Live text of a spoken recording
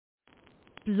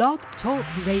Blog Talk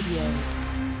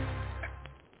Radio.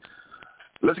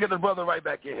 Let's get the brother right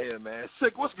back in here, man.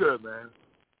 Sikh, what's good, man?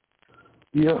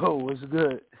 Yo, what's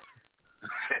good?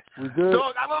 We good?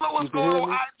 Dog, I don't know what's going on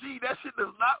with IG. That shit does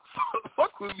not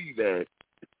fuck with me, man.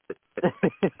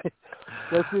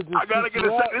 I gotta get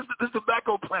a second. This is the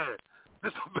backup plan.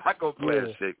 This is the backup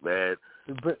plan, Sikh, man.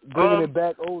 Bringing it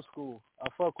back old school. I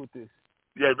fuck with this.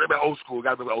 Yeah, bring back old school.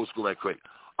 Gotta bring back old school right quick.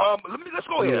 Let's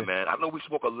go here, man. I know we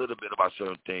spoke a little bit about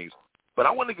certain things, but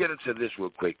I want to get into this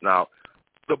real quick. Now,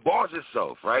 the bars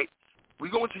itself, right? We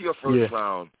go into your first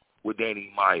round with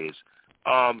Danny Myers.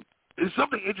 It's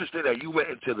something interesting that you went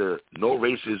into the no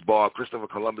racist bar, Christopher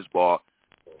Columbus bar,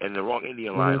 and the wrong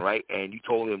Indian line, right? And you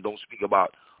told him don't speak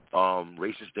about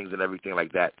racist things and everything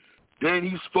like that. Then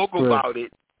he spoke about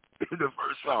it in the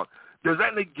first round. Does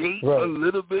that negate a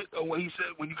little bit of what he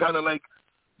said when you kind of like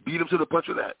beat him to the punch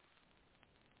with that?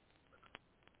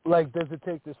 Like, does it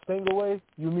take the sting away?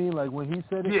 You mean like when he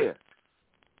said it? Yeah.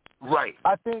 Right.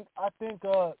 I think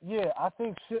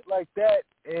shit like that,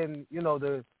 and you know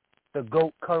the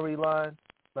goat curry line.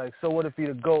 Like, so what if he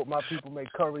the goat? My people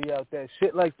make curry out that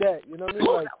shit like that. You know what I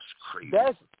mean? Like, that was crazy.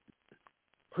 That's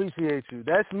appreciate you.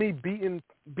 That's me beating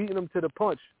him to the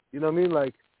punch. You know what I mean?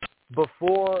 Like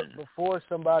before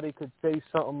somebody could say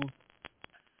something.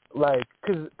 Like,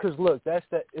 cause look,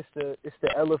 it's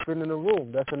the elephant in the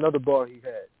room. That's another bar he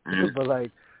had. But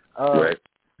like,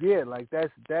 yeah, like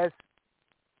that's.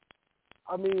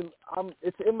 I mean,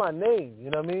 it's in my name. You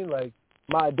know what I mean? Like,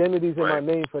 my identity's in my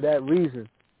name for that reason.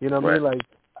 You know what I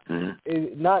mean?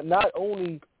 Like, not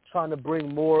only trying to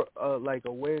bring more like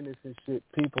awareness and shit,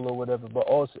 people or whatever, but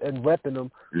also and repping them,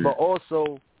 but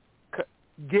also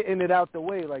getting it out the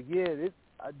way. Like, this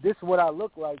is what I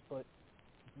look like, but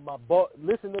my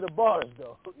listen to the bars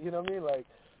though. You know what I mean? Like,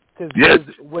 because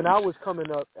when I was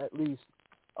coming up, at least,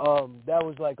 that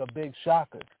was like a big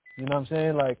shocker. You know what I'm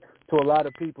saying? Like, to a lot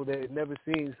of people that had never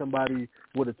seen somebody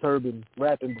with a turban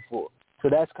rapping before. So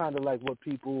that's kind of like what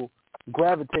people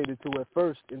gravitated to at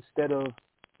first, instead of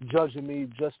judging me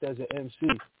just as an MC.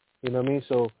 You know what I mean?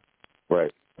 So,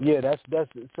 yeah, that's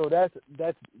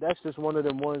just one of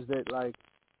them ones that, like,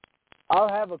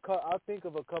 I'll think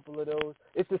of a couple of those.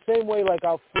 It's the same way, like,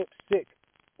 I'll flip Sikh,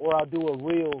 or I'll do a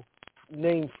real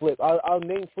name flip. I'll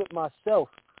name flip myself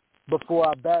before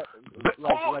I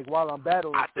like while I'm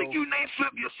battling. I think you name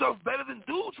flip yourself better than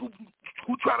dudes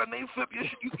who try to name flip your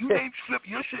shit. You name flip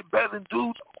your shit better than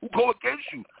dudes who go against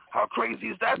you. How crazy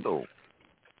is that, though?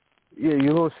 Yeah,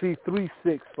 you're gonna see 3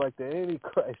 6 like the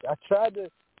Antichrist. I tried to,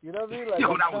 you know what I mean? Like,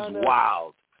 yo, that was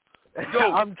wild.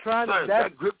 Yo, I'm trying to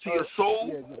that grip to your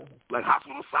soul, like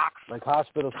hospital socks. Like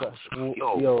hospital socks.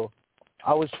 Yo,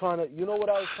 I was trying to. You know what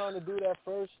I was trying to do that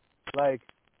first? Like,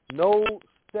 no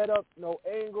setup, no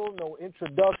angle, no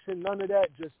introduction, none of that.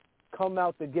 Just come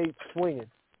out the gate swinging,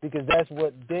 because that's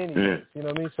what Danny is. You know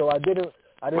what I mean? So I didn't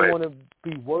want to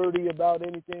be wordy about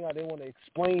anything. I didn't want to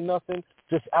explain nothing.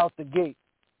 Just out the gate.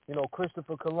 You know,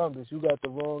 Christopher Columbus, you got the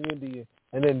wrong Indian,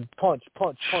 and then punch,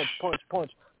 flow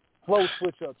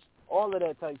switch ups, all of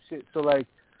that type shit. So like,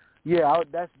 yeah,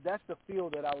 that's the feel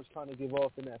that I was trying to give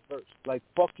off in that first. Like,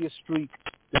 fuck your streak.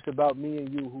 It's about me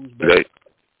and you. Who's better?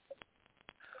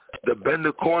 The bend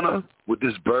the corner with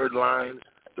this bird line,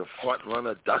 the front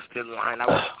runner Dustin line, that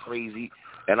was crazy.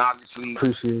 And obviously,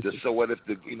 so what if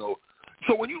the, you know,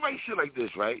 so when you write shit like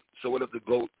this, right? So what if the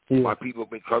goat, my people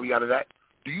make curry out of that?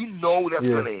 Do you know that's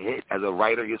going to hit as a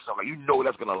writer yourself? Like, you know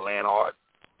that's going to land hard?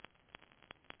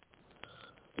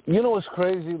 You know what's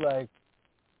crazy? Like,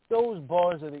 those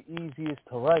bars are the easiest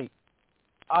to write.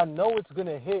 I know it's going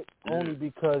to hit only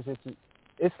because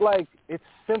it's like, it's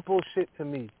simple shit to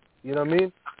me. You know what I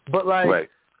mean? But like,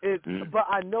 but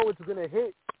I know it's gonna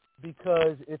hit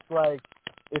because it's like,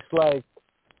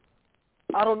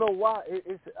 I don't know why.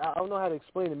 I don't know how to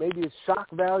explain it. Maybe it's shock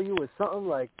value or something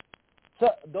like. So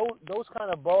those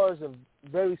kind of bars are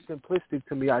very simplistic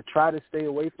to me. I try to stay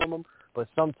away from them, but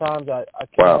sometimes I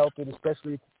can't help it,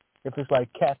 especially if it's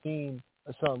like caffeine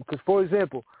or something. Because, for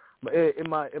example, in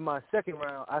my second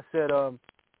round, I said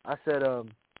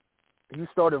you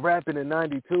started rapping in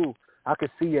 '92. I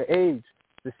could see your age.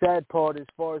 The sad part, as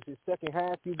far as your second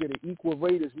half, you get an equal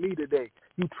rate as me today.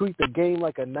 You treat the game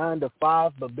like a 9 to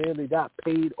 5, but barely got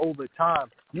paid overtime.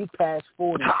 You passed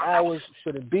 40 hours,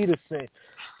 shouldn't be the same.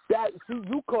 See,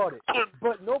 you caught it,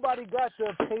 but nobody got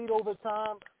your paid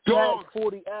overtime. Past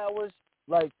 40 hours.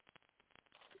 Like,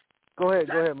 go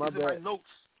ahead, my bad. My notes.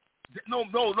 No,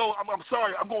 I'm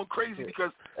sorry, I'm going crazy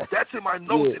because that's in my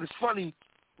notes, and it's funny.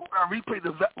 When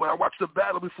I watched the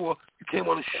battle before you came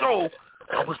on the show,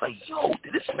 I was like, yo,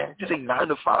 did this man just say 9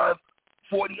 to 5,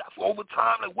 40 for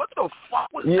overtime. Like, what the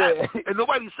fuck was Yeah. that? And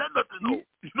nobody said nothing, though.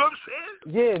 You know what I'm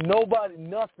saying? Yeah, nobody,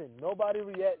 nothing. Nobody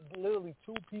reacted. Literally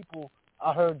 2 people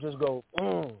I heard just go,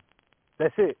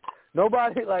 That's it.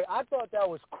 Nobody, like, I thought that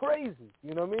was crazy.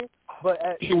 You know what I mean? But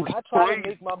I try to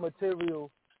make my material.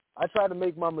 I try to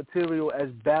make my material as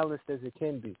balanced as it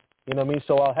can be. You know what I mean?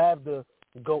 So I'll have the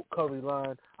Goat Curry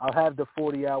line. I'll have the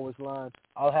 40 hours line.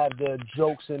 I'll have the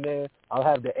jokes in there. I'll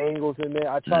have the angles in there.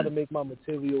 I try to make my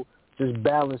material just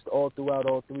balanced all throughout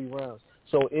all 3 rounds.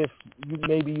 So if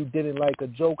maybe you didn't like a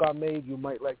joke I made, you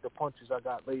might like the punches I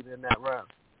got later in that round.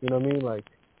 You know what I mean? Like,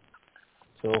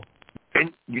 so.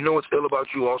 And you know what's ill about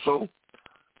you also?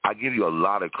 I give you a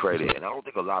lot of credit, and I don't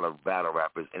think a lot of battle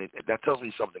rappers, and that tells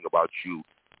me something about you,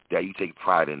 that you take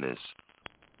pride in this.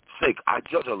 Sikh, I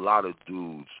judge a lot of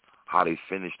dudes how they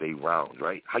finish their rounds,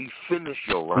 right? How you finish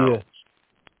your rounds.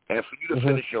 Yeah. And for you to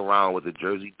finish your round with a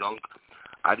jersey dunk,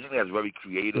 I just think that's very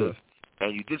creative. Yeah.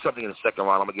 And you did something in the second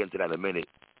round. I'm going to get into that in a minute.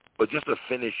 But just to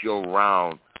finish your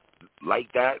round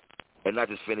like that and not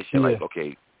just finish it like,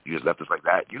 okay, you just left us like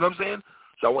that. You know what I'm saying?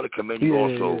 So I want to commend you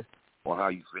also on how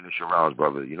you finish your rounds,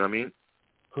 brother. You know what I mean?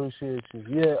 Appreciate you.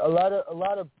 Yeah, a lot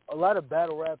of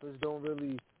battle rappers don't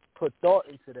really put thought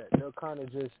into that. They'll kind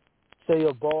of just say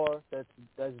a bar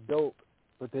that's dope,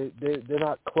 but they're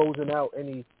not closing out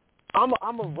any.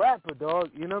 I'm a rapper, dog.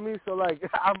 You know what I mean? So like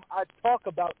I talk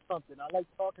about something. I like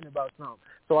talking about something.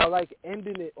 So I like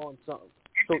ending it on something.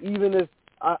 So even if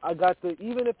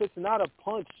even if it's not a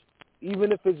punch,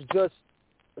 even if it's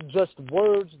just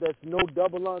words that's no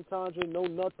double entendre, no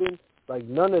nothing, like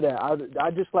none of that.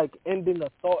 I just like ending a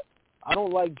thought. I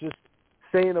don't like just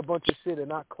saying a bunch of shit and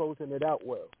not closing it out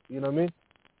well. You know what I mean?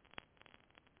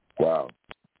 Wow.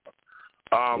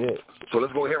 So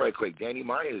let's go here right quick. Danny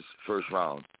Myers' first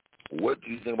round. What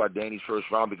do you think about Danny's first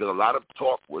round? Because a lot of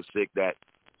talk was sick that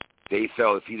they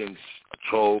felt if he didn't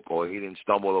choke or he didn't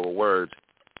stumble over words,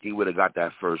 he would have got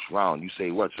that first round. You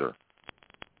say what, sir?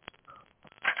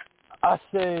 I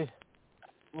say,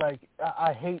 like,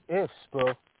 I hate ifs,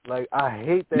 bro. Like, I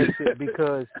hate that shit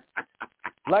because,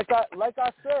 like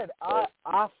I said,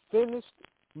 I finished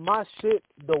my shit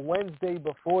the Wednesday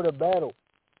before the battle.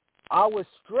 I was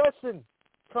stressing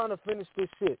trying to finish this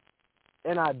shit.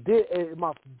 And I did. And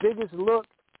my biggest look,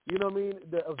 you know what I mean?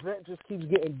 The event just keeps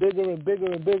getting bigger and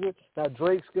bigger and bigger. Now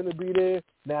Drake's going to be there.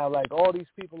 Now, like, all these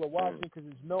people are watching because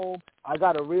it's known. I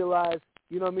got to realize,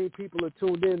 you know what I mean? People are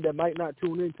tuned in that might not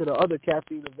tune in to the other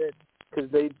caffeine events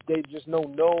because they just know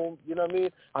Gnome. You know what I mean?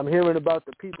 I'm hearing about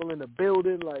the people in the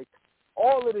building, like,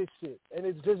 all of this shit. And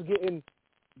it's just getting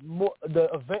more. The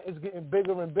event is getting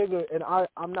bigger and bigger, and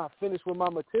I'm not finished with my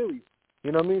material.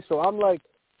 You know what I mean? So I'm like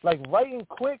writing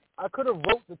quick, I could have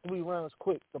wrote the 3 rounds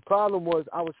quick. The problem was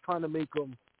I was trying to make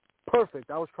them perfect.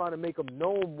 I was trying to make them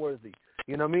Gnome-worthy.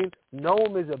 You know what I mean?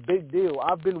 Gnome is a big deal.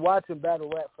 I've been watching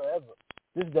battle rap forever.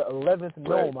 This is the 11th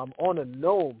Gnome. I'm on a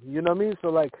Gnome. You know what I mean? So,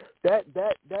 like, that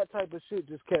type of shit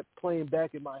just kept playing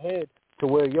back in my head to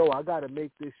where, I got to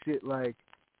make this shit,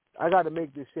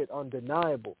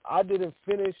 undeniable. I didn't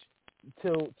finish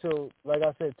till like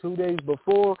I said, 2 days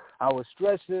before. I was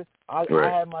stressing. I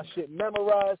had my shit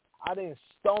memorized. I didn't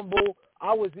stumble.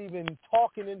 I was even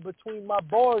talking in between my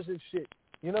bars and shit.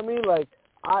 You know what I mean? Like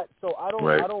I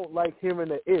don't like hearing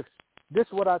the ifs. This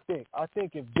is what I think. I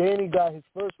think if Danny got his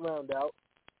first round out,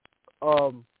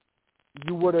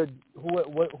 you would have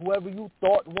whoever you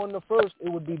thought won the first, it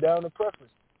would be down to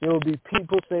preference. There would be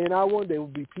people saying I won. There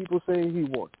would be people saying he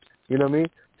won. You know what I mean?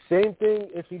 Same thing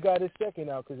if he got his second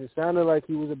out, because it sounded like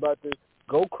he was about to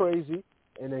go crazy,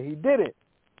 and then he didn't.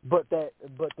 But the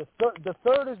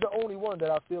third is the only one that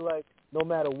I feel like no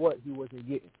matter what he wasn't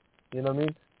getting. You know what I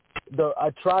mean?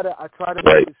 I try to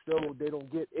make it so they don't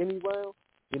get any round.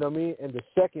 You know what I mean? And the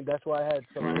second, that's why I had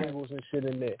some angles and shit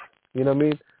in there. You know what I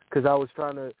mean? Because I was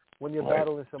trying to. When you're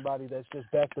battling somebody that's just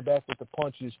back to back with the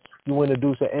punches, you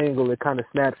introduce an angle that kind of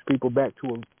snaps people back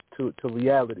to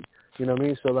reality. You know what I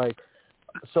mean?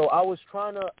 So I was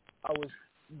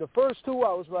the first 2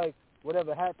 I was like,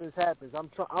 whatever happens, happens.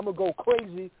 I'm gonna go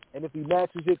crazy, and if he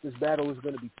matches it, this battle is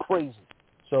gonna be crazy.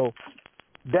 So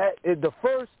the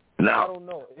first, I don't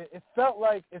know. It felt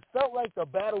like the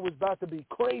battle was about to be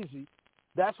crazy.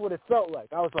 That's what it felt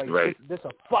like. I was like, this a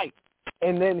fight,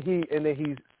 and then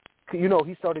he's.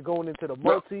 He started going into the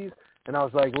multis, and I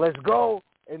was like, let's go,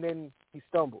 and then he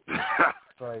stumbled.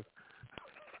 Like,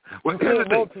 here's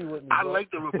the thing. I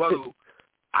like the rebuttal.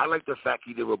 I like the fact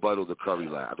he did rebuttal the Curry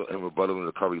line. I thought him rebuttal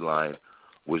the Curry line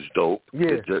was dope.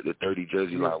 Yeah. The 30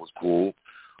 jersey line was cool.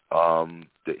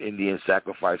 The Indian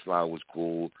sacrifice line was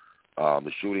cool.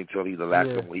 The shooting till the last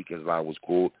couple Mohicans line was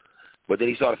cool. But then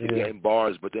he started forgetting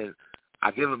bars. But then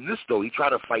I give him this though. He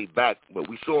tried to fight back, but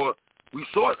we saw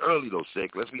it early though,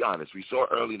 Sick. Let's be honest. We saw it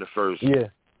early in the first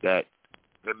that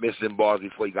the missing bars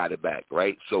before he got it back,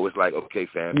 right? So it's like, okay,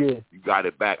 fam, you got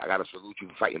it back. I gotta salute you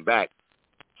for fighting back.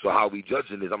 So how we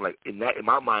judging this? I'm like, in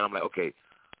my mind, I'm like, okay,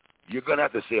 you're gonna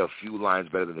have to say a few lines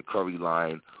better than the Curry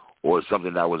line or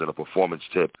something that was in a performance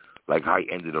tip, like how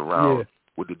he ended around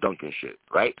with the dunking shit,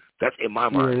 right? That's in my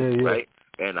mind, right?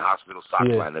 And the hospital sock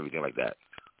line and everything like that.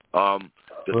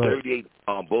 The 38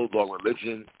 Bulldog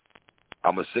Religion,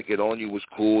 I'ma Sick It On You was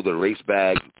cool. The race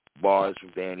bag bars from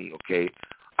Danny, okay.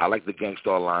 I like the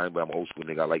Gangstar line, but I'm an old school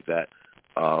nigga. I like that.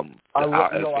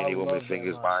 If any woman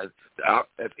fingers line. The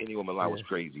if any woman line was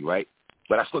crazy, right?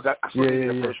 But I still did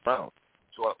the first round.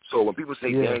 So when people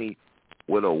say Danny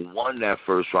would have won that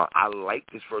first round, I like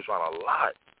this first round a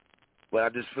lot. But I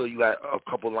just feel you got a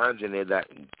couple lines in there that,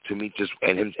 to me, just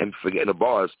and him forgetting the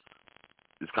bars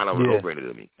is kind of a no-brainer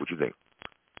to me. What you think?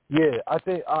 Yeah, I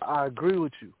think I agree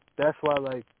with you. That's why,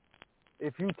 like,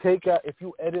 if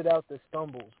you edit out the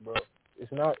stumbles, bro,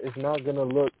 it's not gonna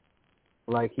look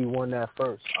like he won that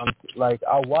first.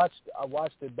 I watched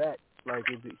it back. Like,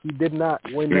 he did not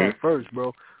win that first,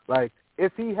 bro. Like,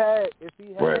 if he had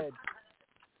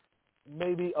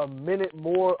maybe a minute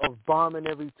more of bombing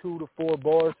every 2 to 4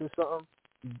 bars or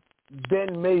something,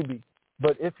 then maybe.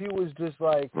 But if he was just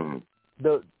like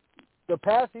the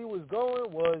path he was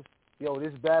going was, yo,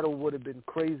 this battle would have been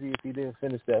crazy if he didn't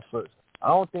finish that first. I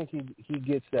don't think he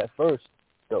gets that first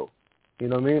though. You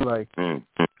know what I mean? Like,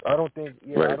 I don't think.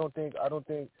 Yeah, I don't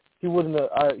think he wouldn't.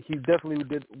 He definitely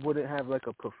wouldn't have like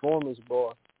a performance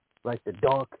bar, like the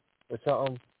dunk or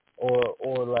something,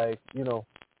 or like, you know.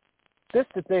 This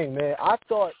the thing, man. I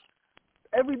thought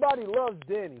everybody loves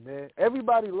Danny, man.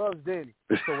 Everybody loves Danny.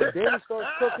 So when Danny starts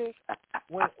cooking,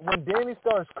 when Danny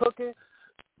starts cooking,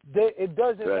 it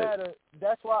doesn't matter.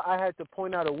 That's why I had to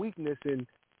point out a weakness in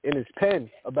his pen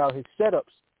about his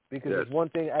setups, because it's one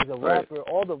thing as a rapper,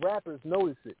 all the rappers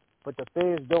notice it, but the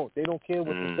fans don't. They don't care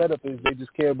what the setup is. They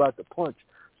just care about the punch.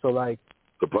 So, like,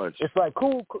 the punch. It's like,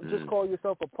 cool, just call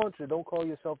yourself a puncher. Don't call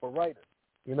yourself a writer.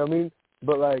 You know what I mean?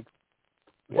 But, like,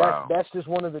 that's just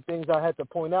one of the things I had to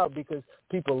point out, because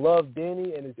people love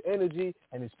Danny and his energy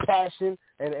and his passion,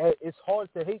 and it's hard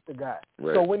to hate the guy.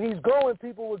 Right. So when he's going,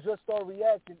 people will just start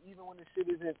reacting, even when the shit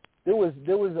isn't. There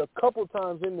was a couple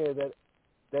times in there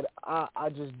that I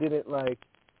just didn't like.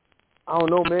 I don't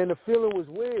know, man. The feeling was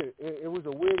weird. It was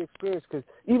a weird experience, because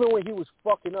even when he was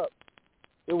fucking up,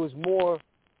 it was more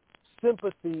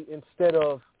sympathy instead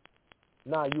of,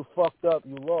 nah, you fucked up,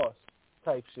 you lost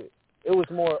type shit. It was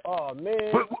more, oh, man.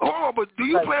 But hold on, but do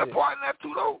you play a part in that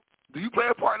too, though? Do you play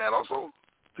a part in that also,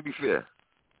 to be fair?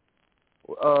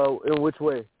 In which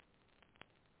way?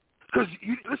 Because,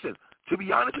 listen, to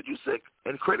be honest with you, Sick,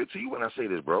 and credit to you when I say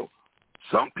this, bro,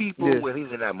 some people, when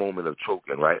he's in that moment of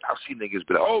choking, right, I've seen niggas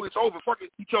be like, oh, it's over, fuck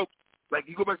it, he choked. Like,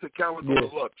 you go back to Calico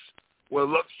and Lux, where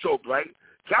Lux choked, right?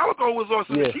 Calico was on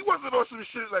some shit. He wasn't on some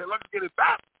shit like, let's get it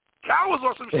back. Cal was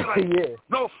on some shit like,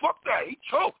 no, fuck that. He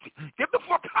choked. Get the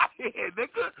fuck out of here,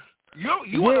 nigga. You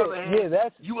on the other hand,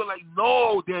 you were like,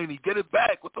 no, Danny, get it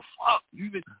back. What the fuck?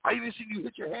 I even seen you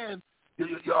hit your hand,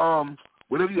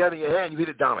 whatever you had in your hand, you hit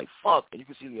it down like, fuck, and you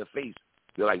can see it in your face.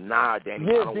 You're like, nah, Danny,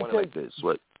 I don't want it like this.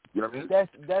 What? You know what I mean?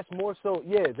 That's more so,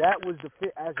 that was the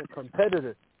fit as a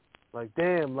competitor. Like,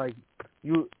 damn, like,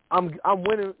 I'm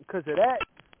winning because of that.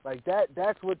 Like,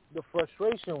 that's what the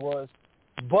frustration was.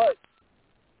 But,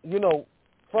 you know,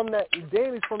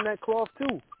 Danny's from that cloth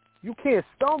too. You can't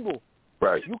stumble.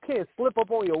 Right. You can't slip up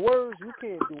on your words. You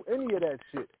can't do any of that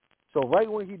shit. So right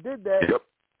when he did that,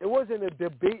 it wasn't a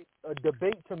debate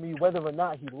to me whether or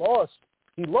not he lost.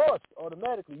 He lost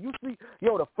automatically. You see,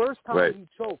 the first time he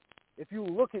choked, if you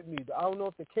look at me, I don't know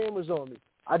if the camera's on me,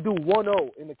 I do 1-0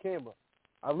 in the camera.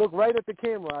 I look right at the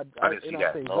camera, I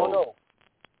say 1-0.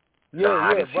 Yeah,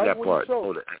 right when he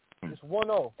choked, it's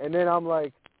 1-0. And then I'm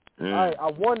like, all right,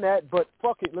 I won that, but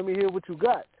fuck it, let me hear what you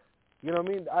got. You know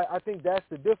what I mean? I think that's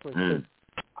the difference. 'Cause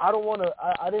I didn't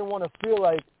want to feel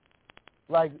like,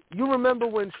 you remember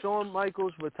when Shawn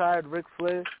Michaels retired Ric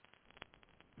Flair?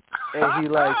 And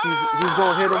he's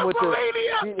gonna hit him with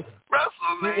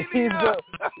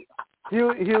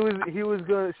he was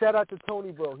gonna, shout out to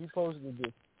Tony Bro, he posted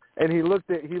this. And he looked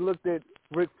at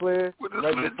Ric Flair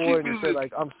right before, and he said,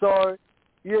 like, I'm sorry.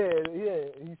 Yeah.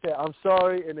 He said, I'm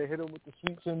sorry, and they hit him with the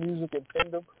sweet chin music and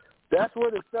pinned him. That's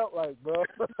what it felt like, bro.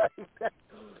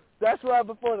 That's why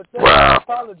before the thing, I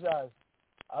apologized.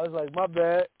 I was like, my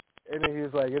bad. And then he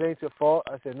was like, it ain't your fault.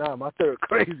 I said, nah, my third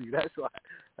crazy. That's why.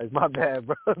 Like, my bad,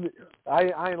 bro.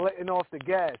 I ain't letting off the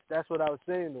gas. That's what I was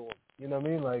saying to him. You know what I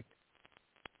mean? Like,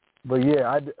 But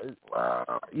yeah,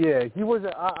 Wow. yeah, he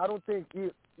wasn't. I don't think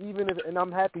even if, and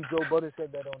I'm happy Joe Budden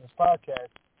said that on his podcast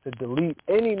to delete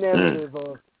any narrative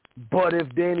of. But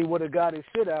if Danny would have got his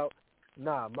shit out,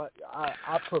 nah,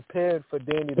 I prepared for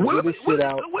Danny to get his shit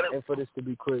out and for this to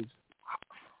be crazy.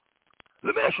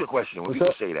 Let me ask you a question. When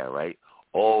people say that, right?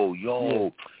 Oh,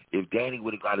 if Danny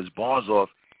would have got his bars off,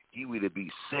 he would have been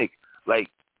sick. Like,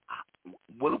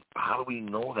 how do we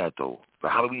know that, though?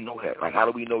 Like, how do we know that? Like, how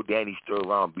do we know Danny's third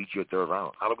round beat your third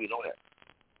round? How do we know that?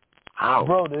 How?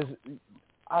 Bro,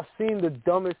 I've seen the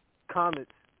dumbest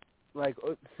comments, like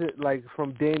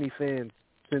from Danny fans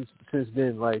since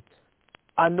then. Like,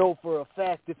 I know for a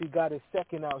fact if he got his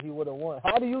second out, he would have won.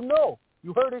 How do you know?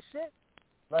 You heard his shit?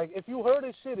 Like, if you heard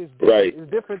his shit, it's different. Right.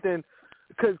 It's different than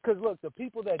because look, the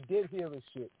people that did hear his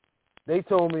shit, they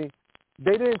told me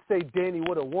they didn't say Danny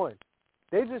would have won.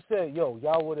 They just said, yo,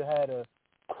 y'all would have had a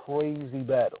crazy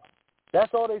battle.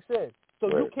 That's all they said. So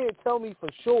right. You can't tell me for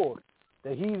sure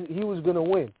that he was gonna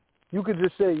win. You could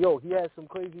just say, yo, he had some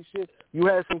crazy shit. You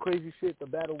had some crazy shit. The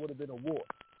battle would have been a war.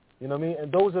 You know what I mean?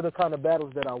 And those are the kind of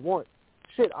battles that I want.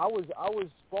 Shit, I was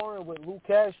sparring with Lou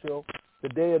Castro the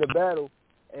day of the battle,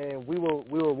 and we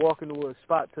were walking to a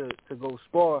spot to go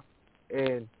spar,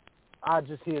 and I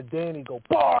just hear Danny go,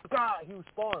 bar, God, he was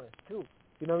sparring too.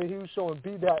 You know what I mean? He was showing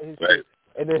B-Dot his shit,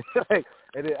 and then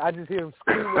I just hear him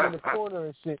screaming in the corner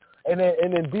and shit, and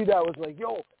then B-Dot was like,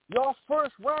 yo, y'all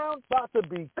first round about to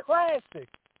be classic.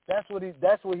 That's what he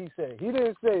said. He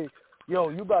didn't say, yo,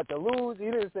 you about to lose. He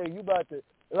didn't say you about to.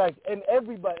 Like, and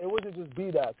everybody, it wasn't just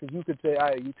B-Dot, because you could say, all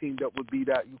right, you teamed up with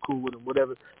B-Dot, you cool with him,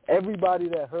 whatever. Everybody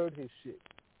that heard his shit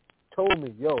told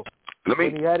me, yo,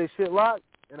 when he had his shit locked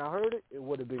and I heard it, it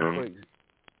would have been crazy.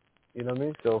 You know what I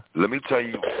mean? So let me tell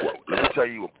you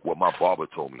what my barber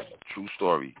told me. True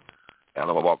story. I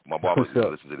know my barber's going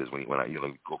to listen to this when I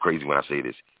go crazy when I say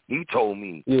this. He told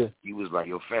me, he was like,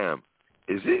 yo, fam,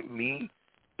 is it me?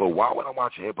 But why when I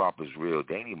watch Hip Hop Is Real,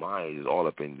 Danny Myers is all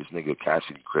up in this nigga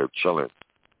Cassidy crib chilling.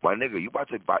 My nigga, you about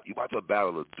to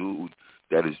battle a dude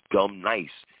that is dumb nice.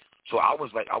 So I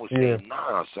was saying,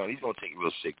 nah, son, he's gonna take it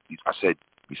real sick. He said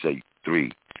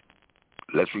 3.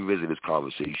 Let's revisit this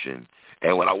conversation.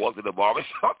 And when I walked to the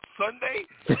barbershop Sunday,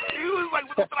 he was like,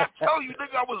 what did I tell you,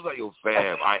 nigga? I was like, yo,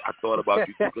 fam, I thought about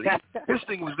you too. Because his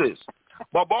thing was this.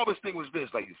 My barber's thing was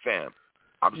this, like, fam,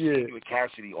 I'm seeing you with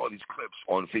Cassidy, all these clips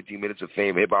on 15 Minutes of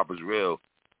Fame, Hip Hop Is Real,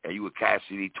 and you with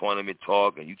Cassidy, tournament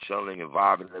talk, and you chilling and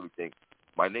vibing and everything.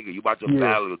 My nigga, you about to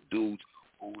battle a dude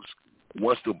who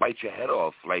wants to bite your head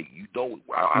off. Like, you don't,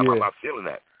 I'm not feeling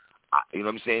that. You know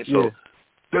what I'm saying? So,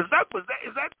 did that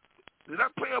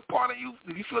play a part in you?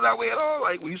 Did you feel that way at all?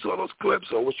 Like, when you saw those clips,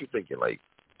 or what you thinking? Like,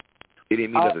 it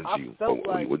didn't mean nothing to you.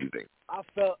 What do you think? I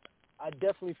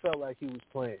definitely felt like he was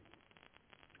playing.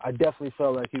 Because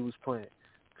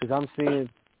I'm seeing,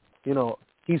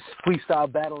 he's freestyle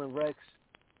battling Rex.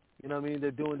 You know what I mean? They're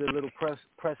doing their little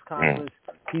press conference.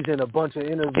 He's in a bunch of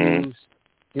interviews.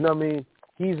 You know what I mean?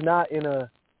 He's not in a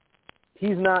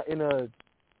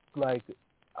like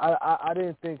I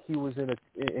didn't think he was in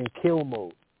kill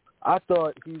mode. I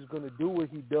thought he was gonna do what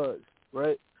he does,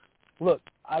 right? Look,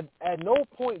 at no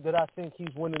point did I think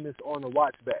he's winning this on the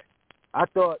watch back. I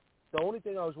thought the only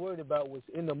thing I was worried about was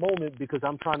in the moment because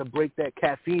I'm trying to break that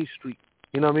caffeine streak.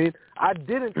 You know what I mean? I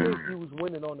didn't think he was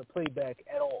winning on the playback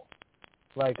at all.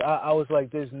 Like, I was like,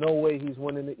 there's no way he's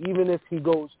winning it. Even if he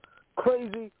goes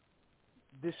crazy,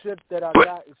 the shit that I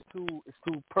got is too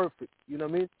perfect. You know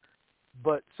what I mean?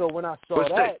 But so when I saw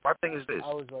that, my thing is this.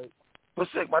 I was like,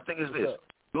 my thing is this.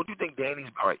 Don't you think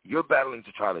Danny's, all right, you're battling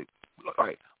to try to, all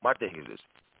right, my thing is this.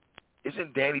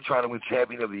 Isn't Danny trying to win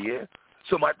Champion of the Year?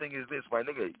 So my thing is this, my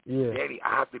nigga, Danny,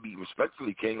 I have to be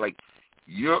respectfully, King, like,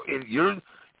 you were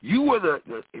the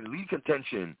elite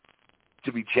contention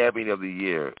to be Champion of the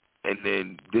Year. And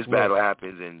then this battle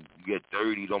happens, and you get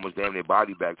 30s, almost damn near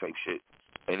body bag type shit.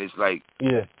 And it's like,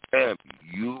 damn,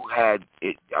 you had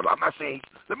it. I'm not saying.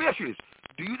 Let me ask you this: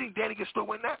 do you think Danny can still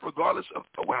win that, regardless of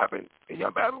what happened in your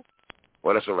battle?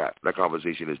 Well, that's a wrap. That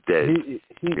conversation is dead.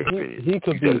 He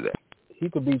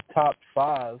could be top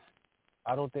 5.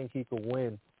 I don't think he could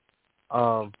win.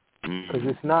 Because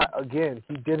it's not. Again,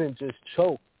 he didn't just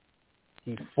choke;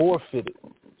 he forfeited.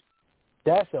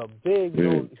 That's a big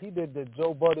deal. He did the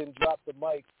Joe Budden drop the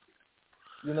mic.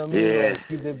 You know what I mean? Yeah. Like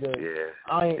he did the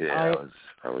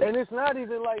and it's not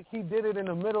even like he did it in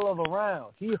the middle of a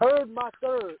round. He heard my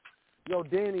third. Yo,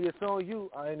 Danny, it's on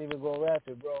you. I ain't even gonna rap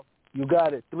it, bro. You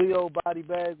got it. 3-0 body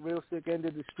bag, real sick,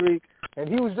 ended the streak. And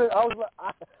he was just, I was like,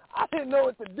 I didn't know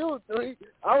what to do, 3.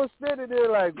 I was sitting there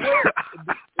like, what?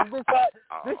 Is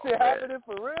this shit happening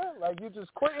for real? Like, you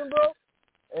just quitting, bro?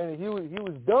 And he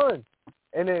was done.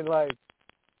 And then like,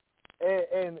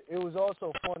 and it was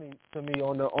also funny to me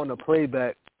on the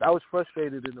playback. I was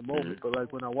frustrated in the moment, but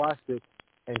like when I watched it,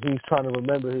 and he's trying to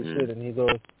remember his shit, and he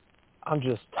goes, "I'm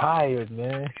just tired,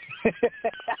 man."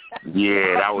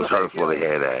 Yeah, that was hurtful to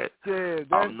hear that. Yeah,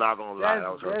 I'm not gonna lie,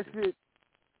 that was hurtful. That's it.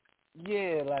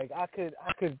 Yeah, like I could.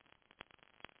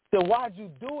 Then why'd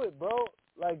you do it, bro?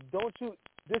 Like, don't you?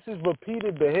 This is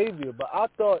repeated behavior. But I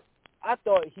thought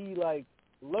he like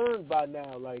learned by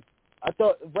now. Like, I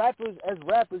thought as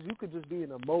rappers, you could just be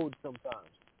in a mode sometimes.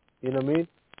 You know what I mean?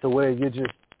 To where you're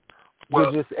just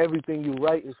everything you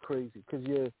write is crazy because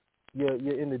you're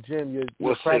in the gym, you're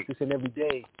practicing every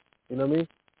day. You know what I mean?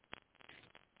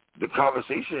 The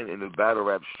conversation in the battle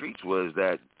rap streets was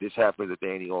that this happens to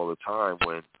Danny all the time.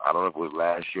 When I don't know if it was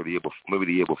last year, or the year before, maybe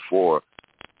the year before,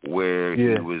 where he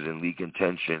was in league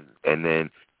contention, and then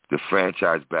the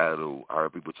franchise battle. I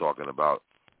heard people talking about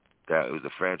that it was the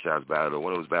franchise battle.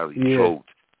 One of those battles he choked,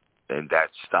 and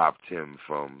that stopped him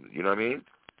from, you know what I mean,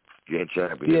 getting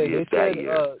champion of the year that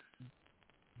year.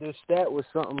 The stat was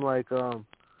something like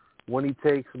when he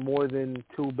takes more than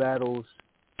 2 battles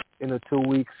in a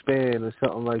 2-week span or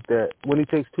something like that. When he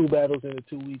takes 2 battles in a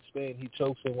 2-week span, he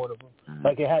chokes in one of them. Mm-hmm.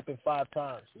 Like it happened 5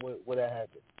 times where that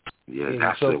happened. Yeah,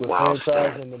 that's a wild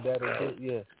stat. In the battle.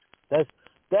 Yeah, that.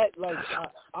 Like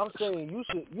I'm saying, you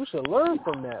should learn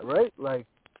from that, right? Like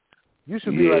you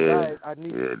should be like, all right, I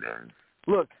need. Yeah, man.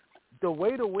 Look, the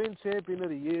way to win champion of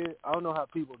the year, I don't know how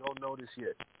people don't know this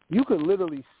yet. You could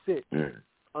literally sit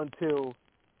until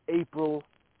April,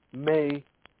 May,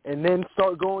 and then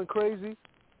start going crazy,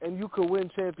 and you could win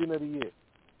champion of the year.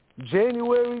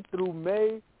 January through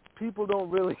May, people don't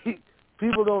really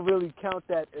count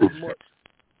that as much.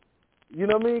 You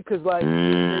know what I mean? Because like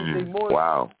they more.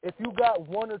 Wow. If you got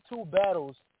 1 or 2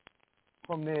 battles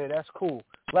from there, that's cool.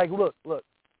 Like look.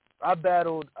 I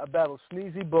battled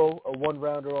Sneezy Bo, a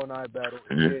 1-rounder on iBattle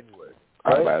in January.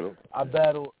 Right? I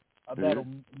battled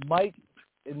Mike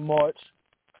in March.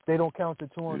 They don't count the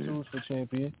 2-on-2s for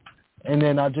champion. And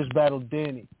then I just battled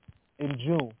Danny in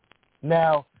June.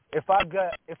 Now, if I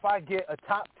get a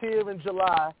top tier in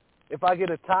July, if I get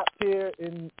a top tier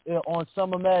on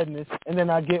Summer Madness, and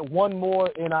then I get 1 more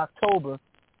in October,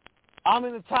 I'm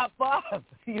in the top 5.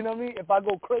 You know what I mean? If I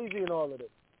go crazy in all of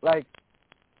it, like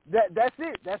that's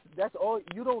it. That's all.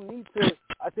 You don't need to.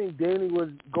 I think Danny was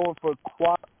going for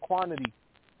quantity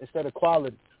instead of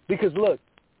quality. Because look,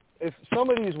 if some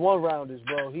of these 1-rounders,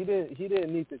 bro, he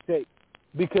didn't need to take,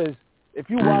 because if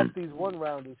you watch these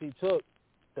 1-rounders he took,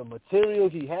 the material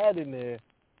he had in there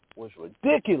was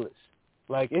ridiculous.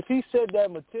 Like, if he said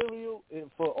that material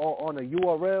on a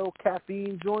URL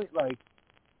caffeine joint, like,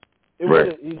 he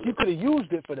could have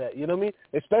used it for that, you know what I mean?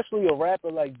 Especially a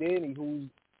rapper like Danny, who's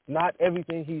not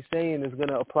everything he's saying is going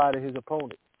to apply to his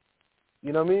opponent.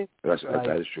 You know what I mean?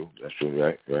 That is true. That's true,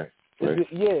 right.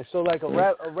 Yeah, so like a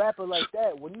rapper like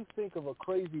that, when you think of a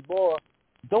crazy bar,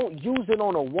 don't use it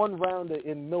on a 1-rounder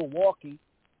in Milwaukee.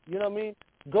 You know what I mean?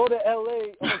 Go to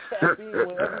L.A. on caffeine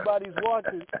when everybody's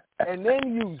watching, and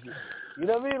then use it. You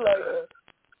know what I mean? Like,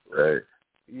 right.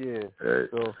 Yeah. Right.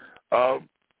 So,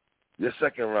 your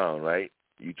second round, right?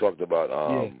 You talked about,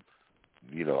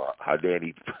 you know, how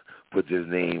Danny puts his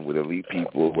name with elite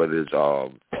people, whether it's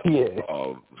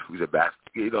who's a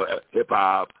you know, hip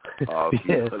hop,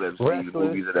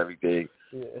 movies and everything,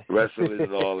 wrestling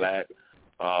and all that.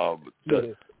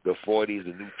 The 40s,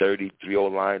 the new 30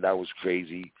 line, that was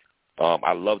crazy.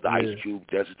 I love the Ice Cube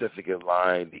Death Certificate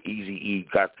line, the Eazy-E.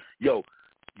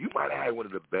 You might have had one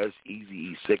of the best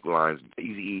Eazy-E sick lines,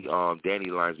 Eazy-E Danny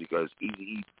lines, because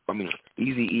Eazy-E.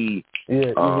 Eazy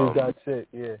got sick,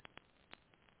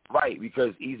 Right,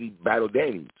 because Eazy battled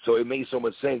Danny. So it made so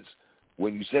much sense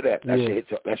when you said that.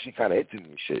 That shit kind of hit to me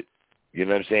and shit. You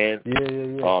know what I'm saying?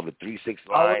 Yeah. The 3-6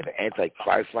 line, the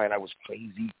Antichrist line, that was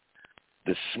crazy.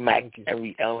 The smack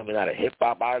every element out of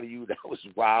hip-hop out of you, that was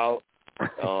wild.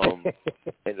 And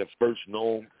the first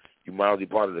gnome, you might be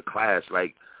part of the class.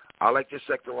 Like, I like your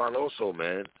second round also,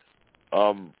 man.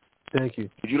 Thank you.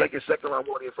 Did you like your second round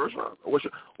more than your first round? What's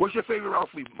your favorite round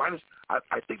for you?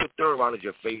 I think the third round is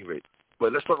your favorite.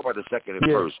 But let's talk about the second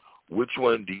and first. Which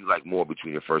one do you like more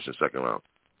between your first and second round?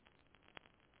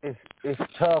 It's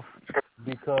tough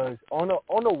because on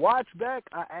the watch back,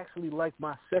 I actually like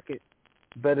my second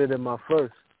better than my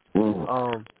first.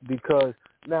 Because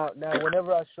now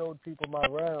whenever I showed people my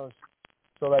rounds,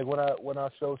 so like when I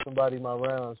show somebody my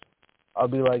rounds, I'll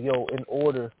be like, yo, in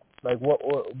order, like what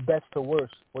or best to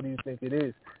worst, what do you think it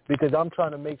is? Because I'm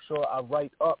trying to make sure I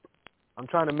write up. I'm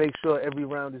trying to make sure every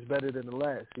round is better than the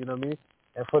last. You know what I mean?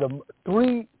 And for the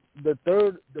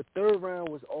third round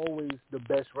was always the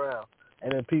best round.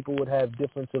 and then people would have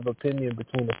difference of opinion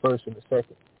between the first and the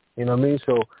second. You know what I mean?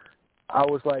 So I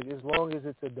was like, as long as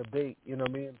it's a debate, you know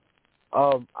what I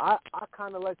mean? I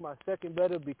kind of like my second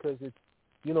better because it's,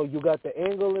 you know, you got the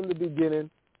angle in the beginning,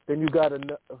 then you got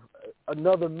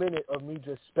another minute of me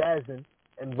just spazzing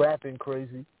and rapping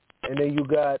crazy, and then you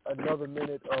got another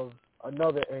minute of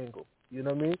another angle, you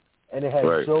know what I mean? And it had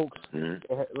jokes, it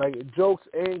had, like jokes,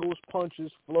 angles,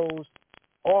 punches, flows,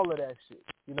 all of that shit.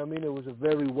 You know what I mean? It was a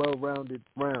very well-rounded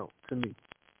round to me.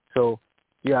 So,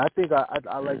 yeah, I think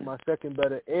I like my second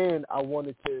better, and I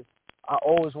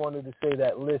always wanted to say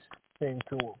that list thing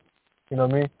to him. You know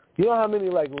what I mean? You know how many,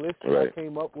 like, lists I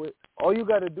came up with? All you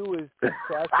got to do is,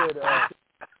 so I said,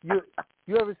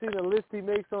 you ever seen a list he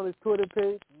makes on his Twitter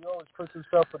page? He always puts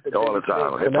himself at the all the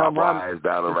time. Hip-hop wise,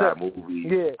 battle rap, movie.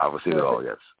 Yeah. I've seen it all,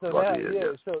 yes.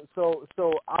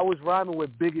 So I was rhyming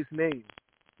with biggest name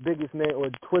or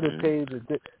Twitter page, or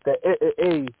the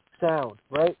A sound,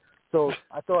 right? So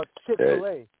I thought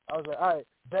Chick-fil-A. I was like, all right,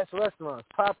 best restaurants,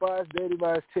 Popeyes, Dirty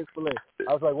Myers, Chick-fil-A.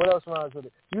 I was like, what else rhymes with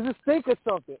it? You just think of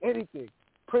something, anything.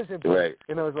 Prison break. Right.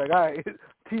 And I was like, all right,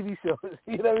 TV shows.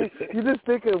 You know what I mean? You just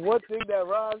think of one thing that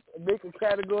rhymes and make a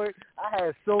category. I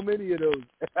had so many of those.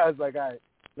 I was like, all right,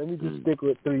 let me just stick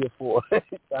with 3 or 4.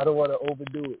 I don't want to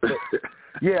overdo it. But,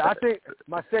 yeah, I think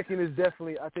my second is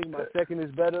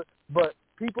better. But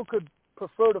people could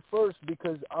prefer the first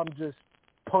because I'm just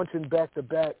punching back to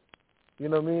back. You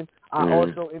know what I mean? I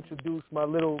also introduced my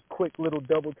quick little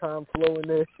double time flow in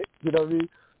there. You know what I mean?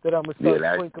 That I'm going to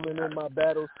start sprinkling in my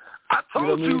battles. I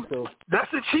told you, so,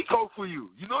 that's a cheat code for you.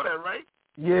 You know that, right?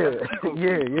 Yeah,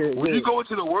 yeah. When you go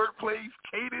into the wordplay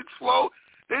cadence flow,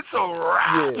 it's a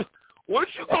wrap. Yeah. Once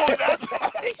you go in that,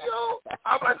 yo,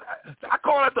 I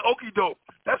call that the okie doke.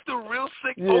 That's the real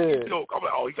sick okie doke. I'm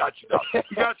like, oh, he got you now.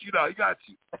 He got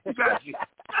you.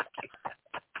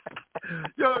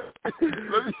 Yo, let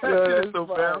me ask you this though,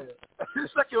 fam. His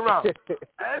second round,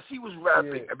 as he was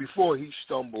rapping, and before he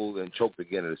stumbled and choked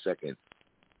again in the second,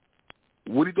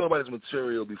 what do you thought about his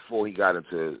material before he got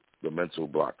into the mental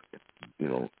block,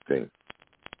 thing?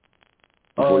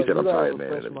 Before he said, I'm tired,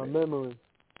 man. Refresh my memory.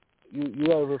 You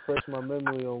gotta refresh my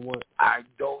memory on what? I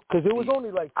don't. Because it was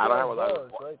only like 12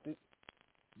 bars, right?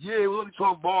 Yeah, it was only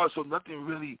 12 bars, so nothing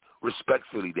really,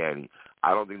 respectfully, Danny,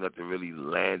 I don't think nothing really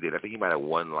landed. I think he might have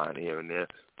one line here and there,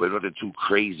 but nothing too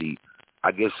crazy.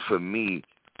 I guess for me,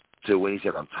 to when he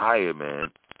said, I'm tired,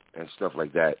 man, and stuff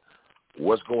like that,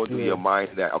 what's going through your mind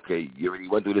that, okay, you already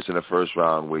went through this in the first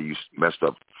round where you messed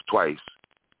up twice,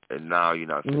 and now you're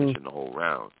not finishing the whole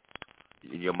round.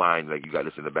 In your mind, like, you got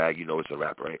this in the bag, you know it's a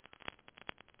rap, right?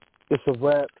 It's a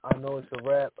rap. I know it's a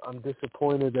rap. I'm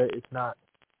disappointed that it's not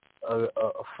a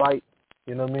fight,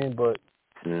 you know what I mean? But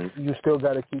you still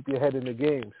got to keep your head in the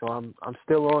game. So I'm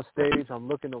still on stage. I'm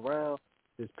looking around.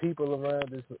 There's people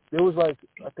around. There was like,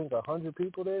 I think 100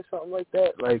 people there, something like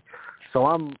that. Like, so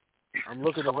I'm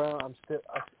looking around.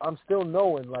 I'm still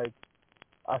knowing, like,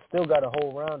 I still got a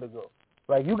whole round to go.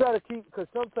 Like, you got to keep, because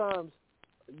sometimes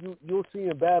you'll see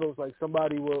in battles, like,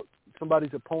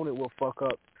 somebody's opponent will fuck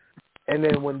up. And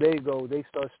then when they go, they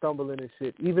start stumbling and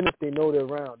shit. Even if they know they're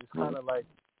around, it's kind of like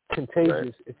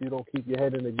contagious if you don't keep your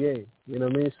head in the game. You know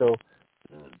what I mean? So,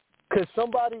 because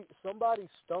somebody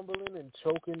stumbling and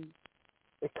choking,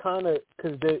 it kind of,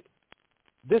 because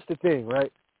this the thing,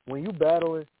 right? When you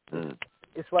battling,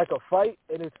 it's like a fight,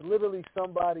 and it's literally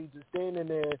somebody just standing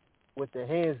there with their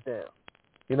hands down.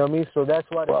 You know what I mean? So that's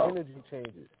why the energy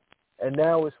changes. And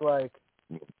now it's like,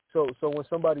 so when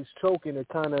somebody's choking, it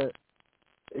kind of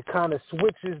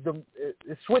switches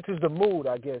the mood,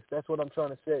 I guess. That's what I'm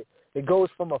trying to say. It goes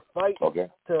from a fight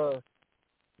to,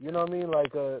 you know what I mean,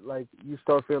 like you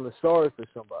start feeling sorry for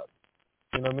somebody.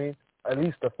 You know what I mean? At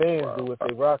least the fans do if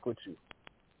they rock with you.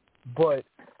 But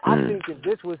I think if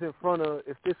this was in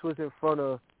front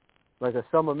of like a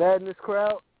Summer Madness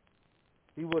crowd,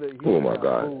 he would have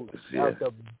got moved out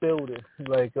the building.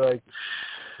 Like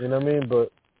you know what I mean?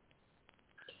 But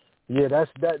yeah, that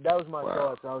was my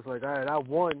thoughts. I was like, all right, I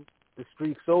won. The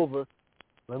streak's over.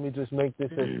 Let me just make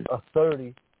this a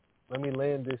 30. Let me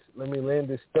land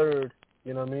this third.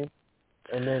 You know what I mean?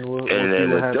 And then we'll see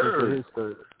what happens to his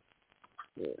third.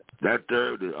 Yeah. That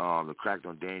third, the cracked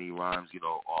on Danny Rhymes,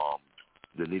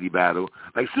 the Nitty battle.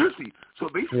 Like, seriously. So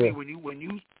basically, when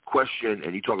you question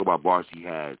and you talk about bars he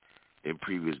had in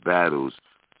previous battles,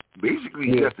 basically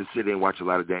you have to sit there and watch a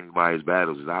lot of Danny Myers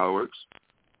battles. Is that how it works?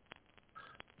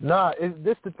 Nah,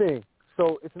 this the thing.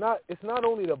 So it's not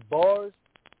only the bars,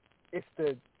 it's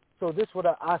the. So this what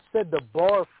I said the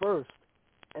bar first,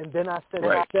 and then I said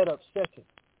the setup second.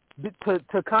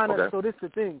 To kind of. So this the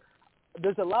thing.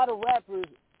 There's a lot of rappers.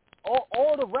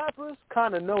 All the rappers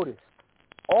kind of know this.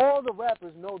 All the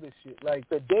rappers know this shit. Like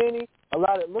the Danny,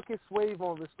 look at Swave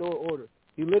on Restore Order.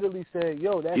 He literally said,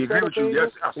 "Yo, that setup angle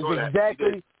yes, I saw is that.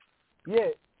 exactly." Yeah,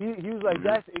 he was like,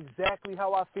 "That's exactly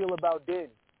how I feel about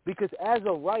Danny." Because as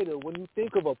a writer, when you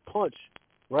think of a punch,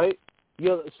 right?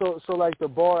 So like the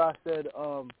bar I said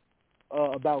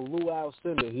about Luau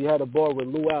Cinder. He had a bar with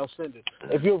Luau Cinder.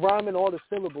 If you're rhyming all the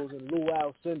syllables in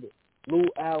Luau Cinder. All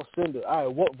right,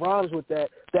 what rhymes with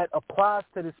that applies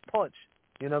to this punch?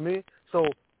 You know what I mean? So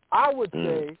I would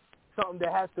say something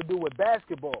that has to do with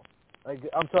basketball. Like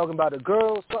I'm talking about a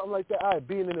girl, something like that. All right,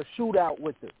 being in a shootout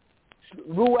with it.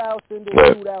 Luau Cinder,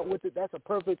 shootout with it. That's a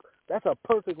perfect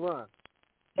rhyme.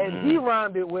 And he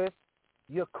rhymed it with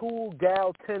 "your cool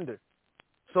gal tender."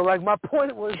 So like my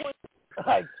point was,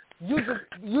 like you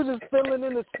just filling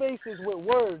in the spaces with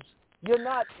words. You're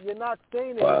not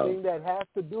saying anything that has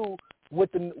to do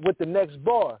with the next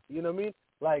bar. You know what I mean?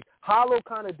 Like Hollow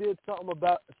kind of did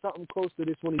something close to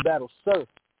this when he battled Surf,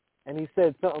 and he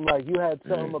said something like, "You had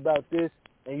something about this,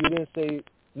 and you didn't say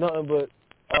nothing but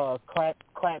clap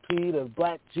heat or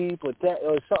black Jeep or that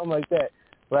or something like that."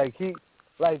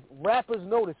 Like rappers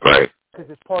notice it because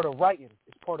it's part of writing.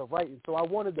 So I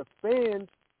wanted the fans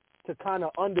to kind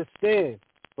of understand,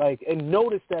 like, and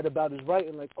notice that about his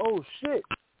writing. Like, oh shit,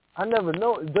 I never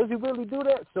know. Does he really do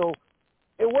that? So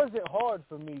it wasn't hard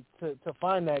for me to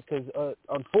find that because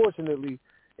unfortunately,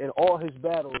 in all his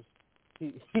battles,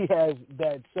 he has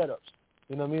bad setups.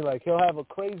 You know what I mean? Like he'll have a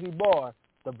crazy bar.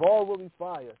 The bar will be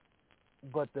fire,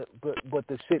 but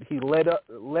the shit he led up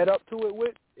to it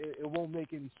with, it won't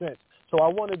make any sense. So I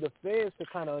wanted the fans to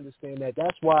kind of understand that.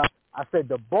 That's why I said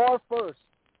the bar first,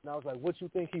 and I was like, "What you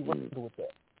think he went with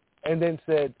that?" And then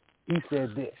he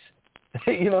said this.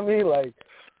 You know what I mean? Like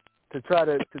to try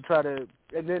to,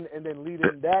 and then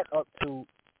leading that up to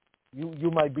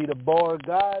you might be the bar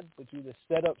god, but you just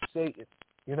set up Satan.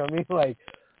 You know what I mean? Like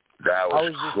that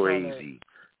was crazy.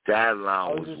 That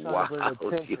line was wild.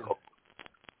 Yo.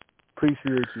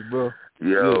 Appreciate you, bro.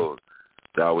 Yo,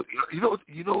 that was you know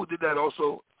who did that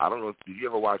also? I don't know. Did you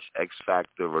ever watch X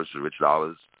Factor versus Rich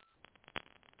Dollars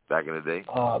back in the day?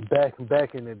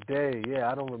 Back in the day,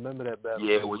 yeah. I don't remember that battle.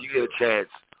 Yeah, when you get a chance,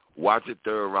 watch it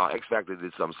third round. X Factor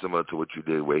did something similar to what you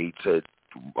did, where he said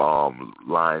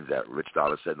lines that Rich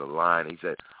Dollars said in the line. He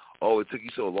said, "Oh, it took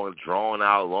you so long,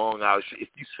 long out shit."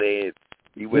 You said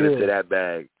he went into that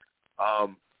bag.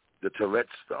 The Tourette's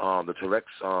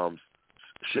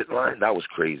shit line, that was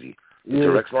crazy. The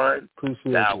Tourette's line,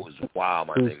 that was wild,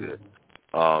 my nigga.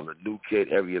 The New Kid,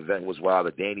 every event was wild.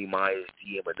 The Danny Myers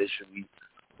DM initially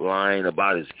line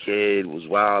about his kid was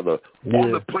wild. On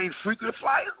the plane frequent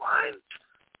flyers line,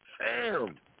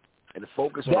 damn. And the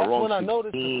focus on the wrong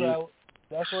 16.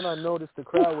 That's when I noticed the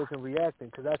crowd wasn't reacting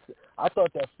because I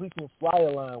thought that frequent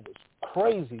flyer line was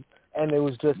crazy, and it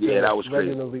was just that was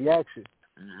regular crazy. reaction.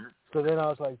 Mm-hmm. So then I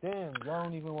was like, damn, y'all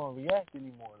don't even want to react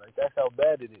anymore. Like, that's how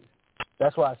bad it is.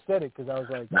 That's why I said it, because I was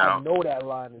like, I know that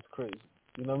line is crazy.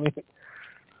 You know what I mean?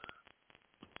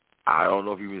 I don't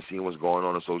know if you've been seeing what's going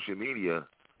on social media,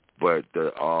 but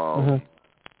the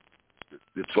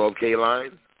 12K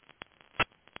line,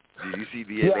 did you see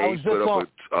DNA put up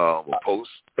a post?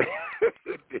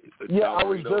 I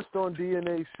was just on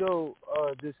DNA's show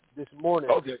this morning,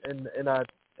 and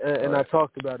I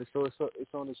talked about it, so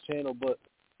it's on his channel. But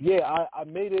yeah, I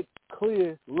made it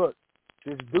clear. Look,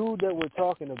 this dude that we're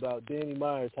talking about, Danny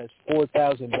Myers, has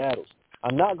 4,000 battles.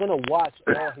 I'm not gonna watch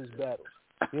all his battles.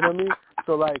 You know what I mean?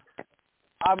 So like,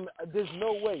 there's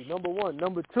no way. Number one,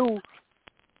 number two.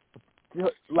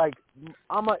 Like,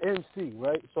 I'm an MC,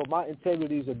 right? So my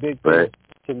integrity is a big thing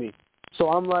to me. So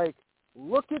I'm like,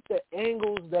 look at the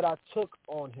angles that I took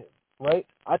on him, right?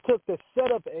 I took the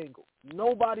setup angle.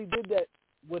 Nobody did that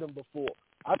with him before.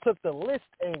 I took the list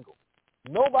angle.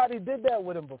 Nobody did that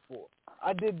with him before.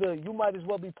 I did you might as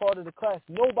well be part of the class.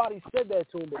 Nobody said that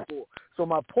to him before. So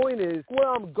my point is, where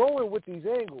I'm going with these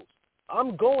angles,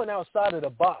 I'm going outside of the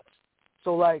box.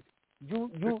 So like,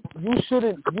 you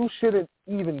shouldn't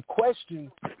even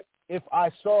question if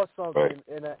I saw something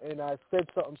and I said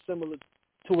something similar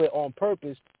to it on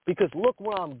purpose, because look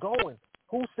where I'm going.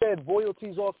 Who said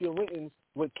royalties off your writtens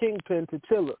with Kingpin to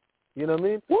Tiller? You know what I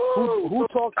mean? Who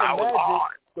talked to Magic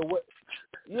the way?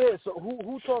 Yeah, so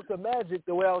who talked to Magic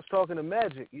the way I was talking to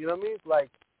Magic? You know what I mean?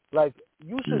 Like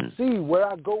you should see where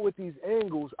I go with these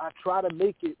angles. I try to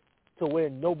make it to where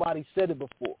nobody said it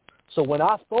before. So when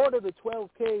I thought of the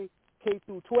 12K K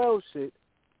through 12 shit,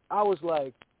 I was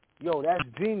like, yo, that's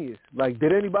genius. Like,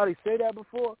 did anybody say that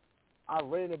before? I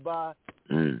ran it by,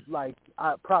 like,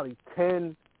 probably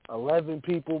 10, 11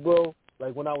 people, bro.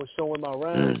 Like, when I was showing my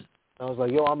rounds, I was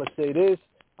like, yo, I'm going to say this,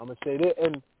 I'm going to say that.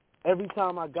 And every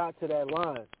time I got to that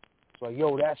line, it's like,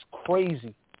 yo, that's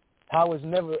crazy. How has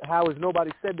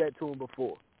nobody said that to him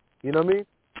before? You know what I mean?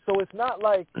 So it's not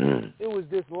like it was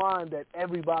this line that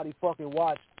everybody fucking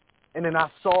watched, and then I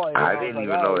saw it. And I didn't even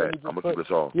know that. I'm gonna keep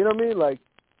it all. You know what I mean? Like,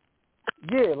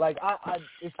 yeah, like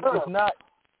it's not.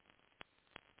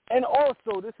 And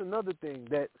also, this is another thing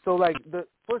that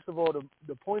first of all,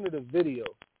 the point of the video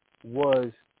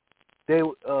was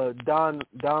Don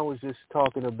was just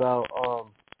talking about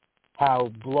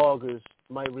how bloggers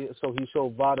might so he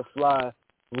showed Vada Fly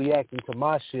reacting to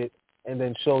my shit, and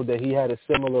then showed that he had a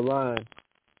similar line,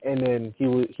 and then he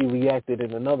reacted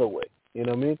in another way. You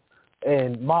know what I mean?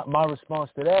 And my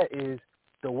response to that is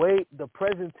the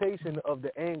presentation of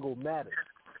the angle matters.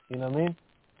 You know what I mean?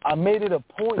 I made it a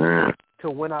point to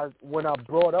when I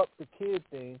brought up the kid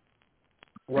thing,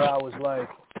 where I was like,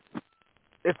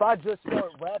 if I just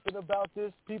start rapping about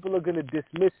this, people are gonna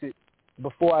dismiss it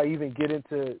before I even get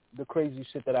into the crazy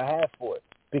shit that I have for it,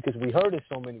 because we heard it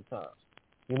so many times.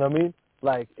 You know what I mean?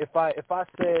 Like if I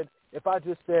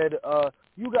just said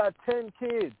you got 10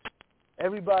 kids,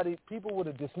 people would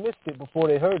have dismissed it before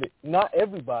they heard it. Not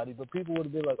everybody, but people would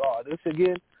have been like, oh, this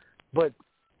again. But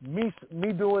me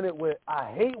doing it where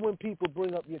I hate when people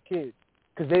bring up your kids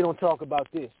because they don't talk about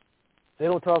this. They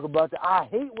don't talk about that. I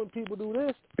hate when people do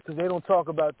this because they don't talk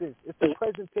about this. It's the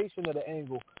presentation of the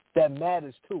angle that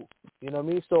matters too. You know what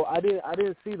I mean? So I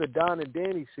didn't see the Don and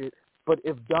Danny shit, but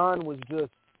if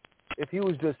he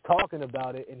was just talking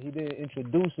about it and he didn't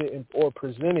introduce it or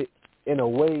present it in a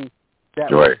way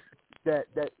that right. that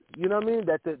you know what I mean,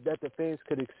 that the fans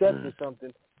could accept or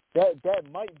something,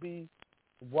 that might be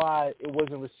why it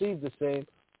wasn't received the same.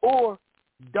 Or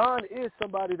Don is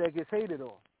somebody that gets hated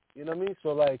on. You know what I mean? So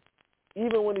like,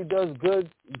 even when he does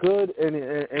good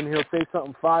and he'll say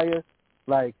something fire,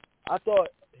 like I thought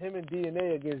him and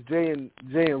DNA against Jay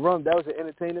and Rum, that was an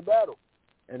entertaining battle,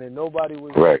 and then nobody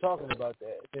was talking about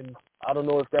that. And I don't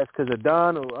know if that's because of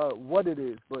Don or what it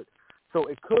is, but so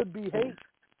it could be hate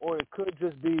or it could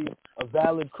just be a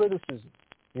valid criticism.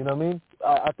 You know what I mean?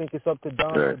 I think it's up to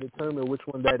Don to determine which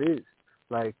one that is.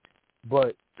 Like,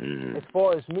 but as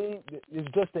far as me, it's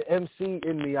just the MC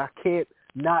in me. I can't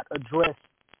not address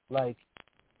like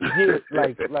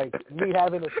me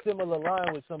having a similar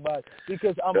line with somebody,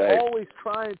 because I'm always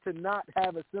trying to not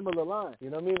have a similar line. You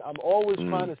know what I mean? I'm always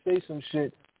trying to say some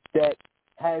shit that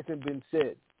hasn't been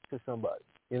said to somebody.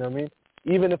 You know what I mean?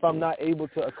 Even if I'm not able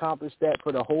to accomplish that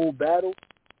for the whole battle,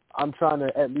 I'm trying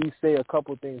to at least say a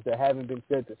couple things that haven't been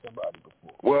said to somebody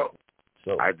before. Well,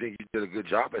 so I think you did a good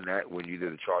job in that when you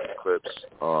did the Charlie Clips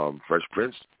Fresh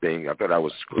Prince thing. I thought that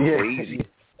was crazy. Yeah.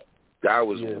 That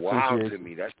was wild to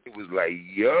me. That shit was like,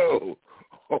 yo,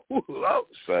 hold up,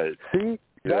 son. See,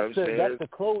 that's the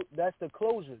closure. That's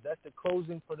the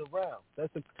closing for the round.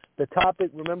 That's the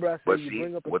topic. Remember, I said you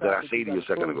bring up a what topic. What did I say to you a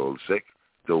second ago, Sick?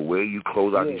 The way you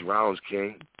close out these rounds,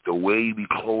 King. The way you be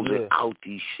closing out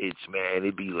these shits, man.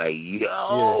 It be like,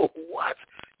 yo, what?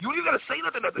 You don't even gotta say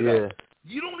nothing after that.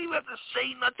 You don't even have to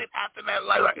say nothing after that.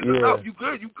 Like enough. You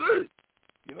good. You good.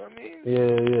 You know what I mean?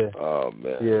 Yeah. Oh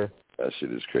man. Yeah. That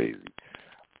shit is crazy.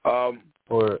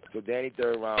 So Danny,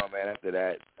 third round, man, after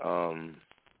that,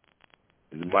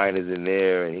 his mind is in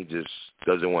there and he just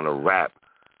doesn't want to rap.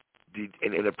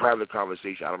 In a private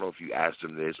conversation, I don't know if you asked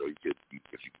him this or if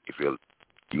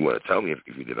you want to tell me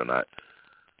if you did or not.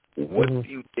 What do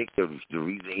you think the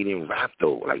reason he didn't rap,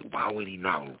 though? Like, why would he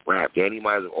not rap? Danny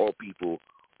Myers, of all people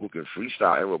who can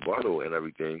freestyle and rebuttal and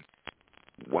everything,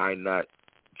 why not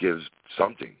give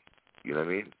something? You know what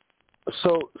I mean?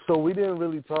 So we didn't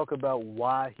really talk about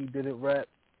why he didn't rap.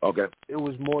 Okay. It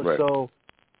was more so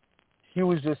he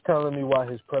was just telling me why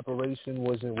his preparation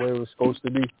wasn't where it was supposed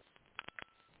to be.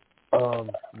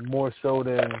 More so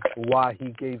than why he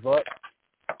gave up.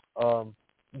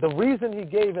 The reason he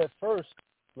gave at first,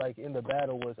 like in the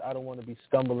battle, was I don't want to be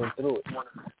stumbling through it,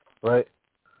 right?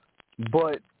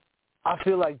 But I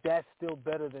feel like that's still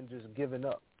better than just giving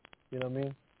up. You know what I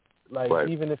mean? Like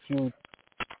even if you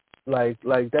like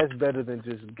that's better than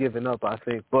just giving up, I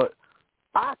think. But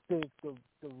I think the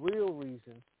real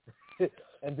reason,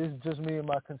 and this is just me and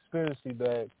my conspiracy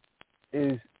bag,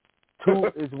 is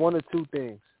one of two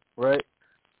things, right?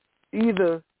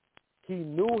 Either he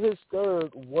knew his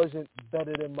third wasn't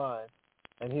better than mine,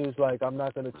 and he was like, I'm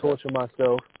not going to torture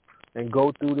myself and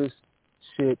go through this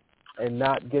shit and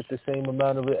not get the same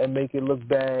amount of it and make it look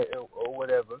bad or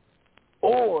whatever.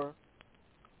 Or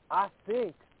I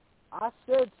think I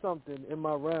said something in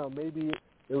my round, maybe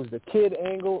it was the kid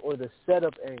angle or the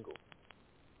setup angle,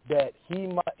 that he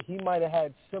might have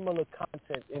had similar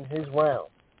content in his round,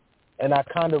 and I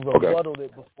kind of rebutted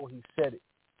it before he said it.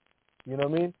 You know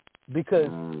what I mean? Because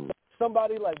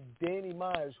somebody like Danny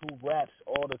Myers who raps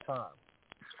all the time,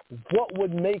 what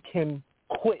would make him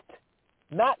quit?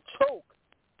 Not choke,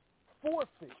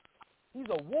 forfeit. He's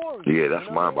a warrior. Yeah,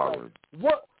 that's mind-boggling.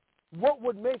 Like, what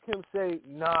would make him say,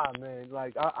 nah, man,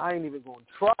 like, I ain't even going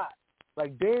to try?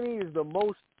 Like, Danny is the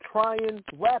most trying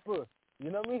rapper.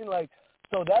 You know what I mean? Like,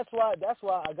 so that's why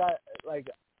I got, like,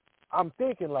 I'm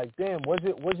thinking, like, damn, was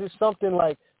it something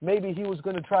like maybe he was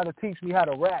going to try to teach me how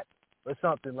to rap or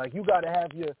something? Like, you got to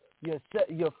have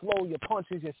your flow, your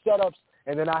punches, your setups,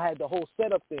 and then I had the whole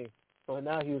setup thing. So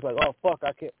now he was like, oh, fuck,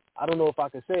 I don't know if I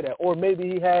can say that. Or maybe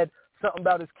he had something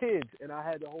about his kids, and I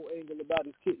had the whole angle about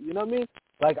his kids. You know what I mean?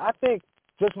 Like, I think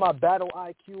just my battle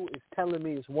IQ is telling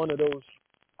me it's one of those.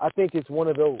 I think it's one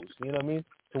of those, you know what I mean?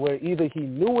 To where either he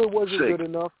knew it wasn't good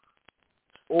enough,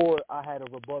 or I had a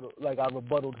rebuttal, like I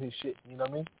rebutted his shit, you know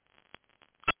what I mean?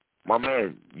 My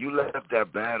man, you left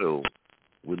that battle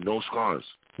with no scars.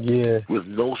 Yeah. With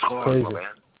no scars, crazy. my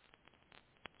man.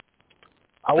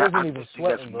 I wasn't even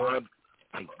sweating, bro.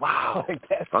 Like, wow. Like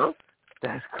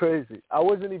that's crazy. I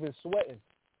wasn't even sweating.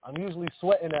 I'm usually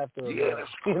sweating after a battle.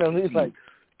 You know what I mean? Like,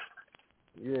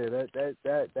 yeah,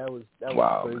 that was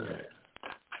wow, crazy. Man.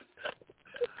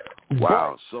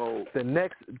 Wow. So the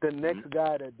next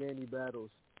guy that Danny battles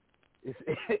is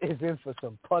in for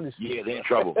some punishment. Yeah, they're in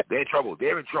trouble. They're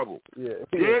in trouble. Yeah.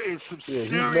 There is some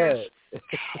serious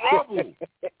trouble.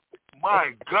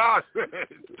 My God,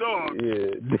 dog.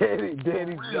 Yeah,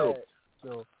 Danny's mad.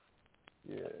 So,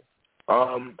 yeah.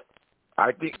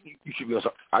 I think you should be on.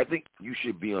 I think you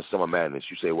should be on Summer Madness.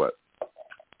 You say what?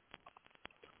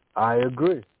 I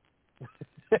agree.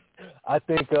 I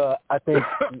think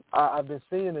I've been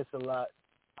seeing this a lot.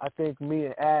 I think me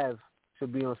and Av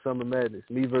should be on Summer Madness.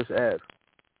 Me versus Av.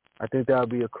 I think that would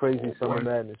be a crazy Summer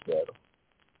Madness battle.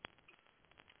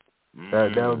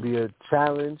 That would be a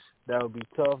challenge. That would be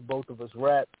tough. Both of us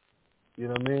rap. You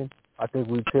know what I mean? I think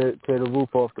we tear the roof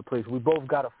off the place. We both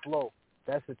got a flow.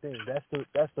 That's the thing. That's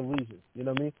the reason. You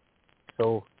know what I mean?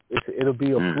 So it'll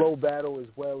be a flow battle as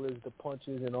well as the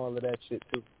punches and all of that shit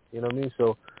too. You know what I mean?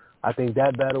 So I think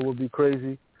that battle would be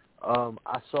crazy.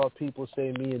 I saw people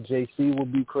say me and JC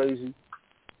would be crazy.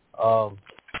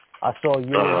 I saw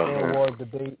you and Anwar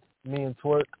debate me and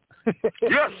Twerk.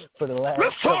 Yes. For the last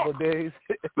couple of days.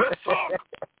 Let's talk.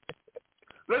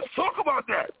 Let's talk about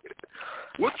that.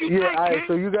 What you think? All right,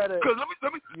 so you gotta. Because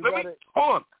let me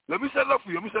hold on. Let me set it up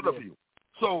for you.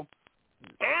 So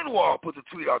Anwar put the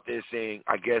tweet out there saying,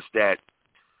 I guess that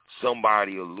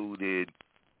somebody alluded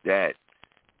that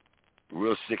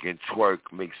Real Sick and Twerk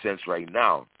makes sense right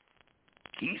now.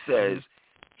 He says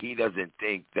he doesn't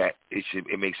think that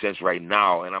it makes sense right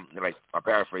now, and I'm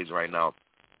paraphrasing right now.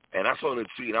 And I saw the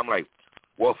tweet, and I'm like,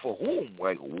 well, for whom?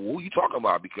 Like, who are you talking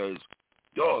about? Because,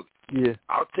 dog,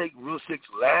 I'll take Real Sick's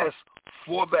last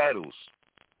 4 battles.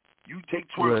 You take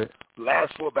Twerk's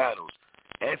last 4 battles.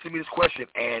 Answer me this question,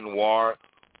 Anwar.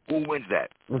 Who wins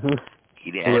that? Mm-hmm.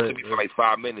 He didn't answer me for like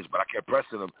 5 minutes, but I kept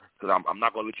pressing him because I'm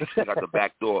not going to let you sneak out the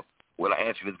back door while I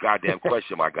answer this goddamn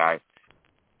question, my guy.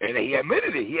 And he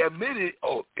admitted it. He admitted,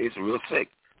 oh, it's Real Sick.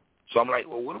 So I'm like,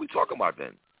 well, what are we talking about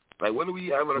then? Like, when do we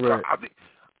have I think,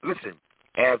 listen,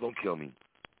 Av, don't kill me,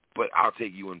 but I'll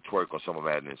take you and Twerk on Summer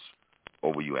Madness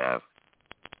over you, Av.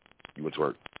 You and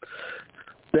Twerk.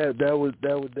 That would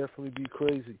definitely be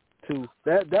crazy too.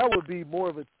 That would be more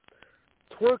of a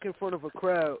Twerk in front of a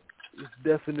crowd is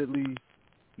definitely,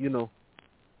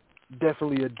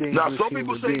 definitely a dangerous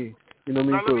human being. You know what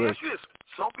I mean? Now let me ask you this.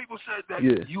 Some people said that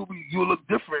you look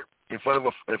different in front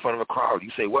of a crowd.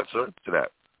 You say what, sir, to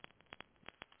that?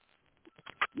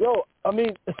 Yo, I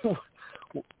mean,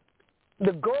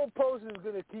 the goalpost is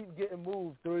gonna keep getting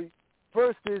moved.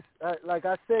 First is like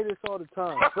I say this all the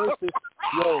time. First is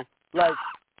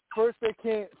first they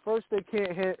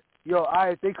can't hit. All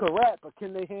right, they can rap, but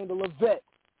can they handle a vet?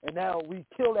 And now we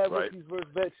kill that rookies versus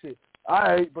vet shit. All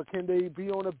right, but can they be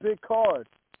on a big card?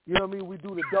 You know what I mean? We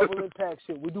do the double impact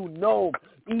shit. We do Gnome,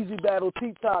 Easy Battle,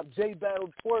 T-Top, J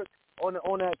Battle, Twerk on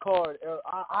that card.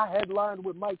 I headlined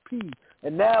with Mike P.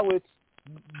 And now it's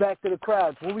back to the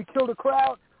crowd. When we kill the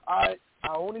crowd, I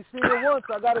only see it once.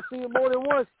 I got to see it more than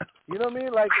once. You know what I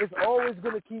mean? Like, it's always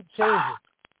going to keep changing.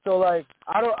 So, like,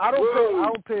 I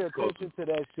don't pay attention to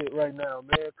that shit right now,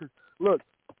 man. Because, look,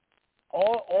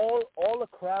 all the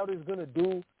crowd is going to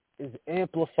do is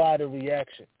amplify the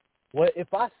reaction. What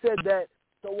if I said that?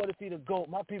 So what if he the GOAT?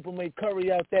 My people made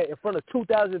Curry out there in front of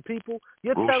 2,000 people.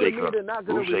 You're telling me they're not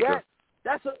going to react?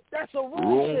 That's a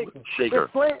room shaker.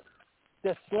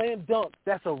 The slam dunk,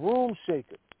 that's a room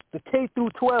shaker. The K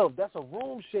through 12, that's a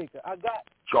room shaker. I got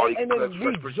Charlie, and then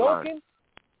me joking.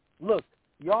 Look,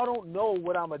 y'all don't know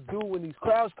what I'm going to do when these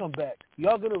crowds come back.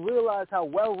 Y'all going to realize how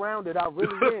well-rounded I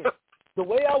really am. The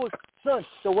way I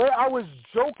was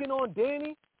joking on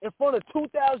Danny in front of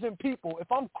 2,000 people,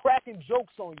 if I'm cracking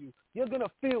jokes on you, you're going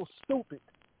to feel stupid.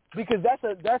 Because that's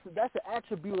an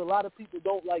attribute a lot of people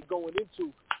don't like going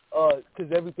into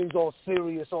because everything's all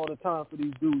serious all the time for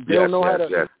these dudes. They don't know how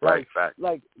to,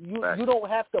 you don't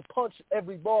have to punch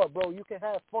every bar, bro. You can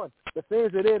have fun. The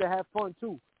fans are there to have fun,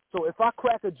 too. So if I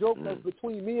crack a joke that's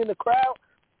between me and the crowd,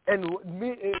 and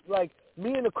me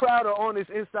and the crowd are on this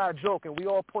inside joke, and we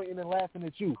all pointing and laughing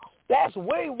at you, that's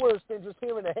way worse than just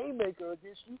hearing a haymaker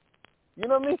against you. You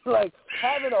know what I mean? Like,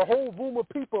 having a whole room of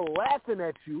people laughing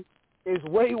at you is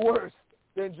way worse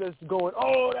than just going,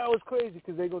 oh, that was crazy,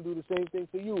 because they're going to do the same thing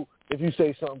for you if you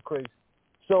say something crazy.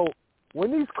 So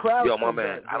when these crowds Yo, my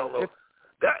man, I don't know.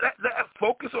 That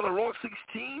focus on the wrong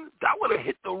 16, that would have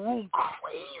hit the room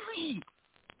crazy.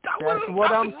 That's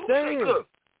what I'm saying.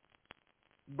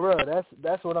 Bruh,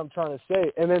 that's what I'm trying to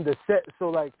say. And then the set, so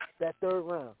like that third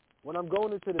round, when I'm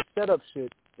going into the setup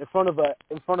shit in front of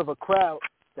a crowd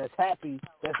that's happy,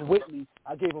 that's with me,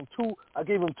 I gave him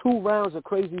two rounds of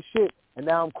crazy shit, and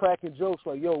now I'm cracking jokes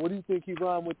like, yo, what do you think he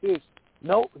rhymed with this?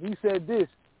 Nope, he said this.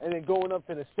 And then going up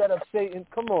to the setup Satan,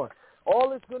 come on.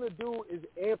 All it's going to do is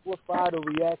amplify the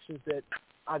reactions that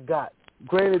I got.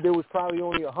 Granted, there was probably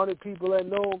only 100 people that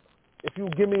know him. If you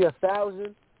give me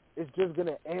 1,000, it's just going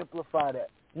to amplify that.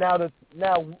 Now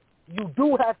you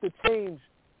do have to change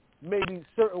maybe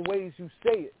certain ways you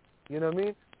say it. You know what I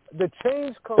mean? The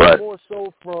change comes more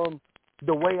so from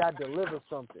the way I deliver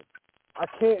something. I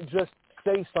can't just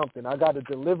say something. I got to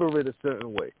deliver it a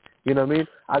certain way. You know what I mean?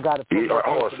 I got to put my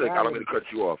hold on a second. I don't mean to cut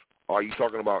you off. Are you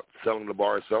talking about selling the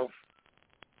bar itself?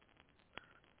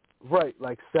 Right,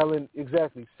 like selling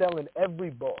every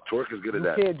bar. Twerk is good at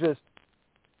that. You can't just,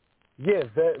 very,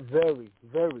 very,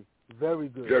 very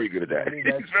good. Very good at that. I mean,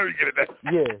 he's very good at that.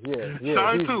 Yeah.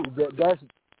 Shine too.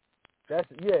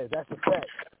 That's a fact.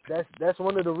 That's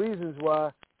one of the reasons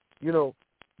why, you know,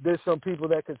 there's some people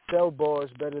that could sell bars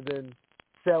better than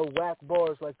sell whack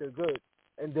bars like they're good,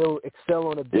 and they'll excel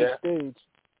on a big stage,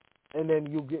 and then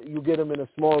you get them in a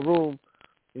small room,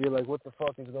 and you're like, what the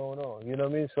fuck is going on? You know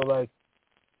what I mean?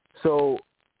 So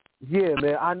yeah,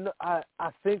 man, I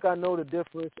think I know the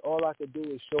difference. All I could do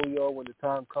is show y'all when the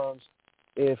time comes.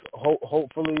 If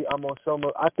hopefully I'm on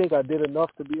Summer, I think I did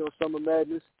enough to be on Summer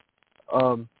Madness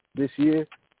this year.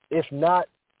 If not,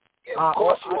 I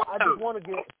just want to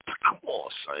get. Come on,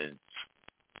 son.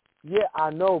 Yeah, I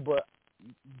know, but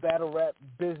battle rap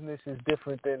business is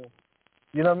different than,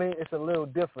 you know what I mean? It's a little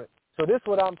different. So this is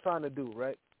what I'm trying to do,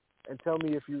 right? And tell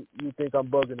me if you think I'm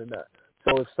bugging or not.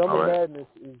 So if Summer Madness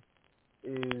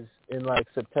is in like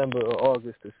September or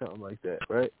August or something like that,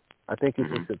 right? I think it's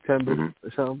in September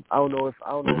or something. I don't know if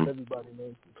everybody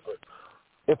knows this, but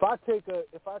if I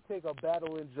take a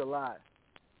battle in July,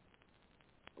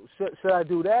 should I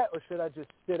do that or should I just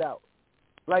sit out?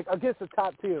 Like against the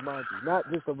top tier, mind you, not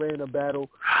just a random battle.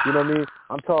 You know what I mean?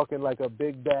 I'm talking like a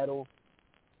big battle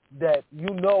that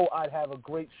I'd have a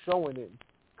great showing in,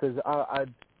 because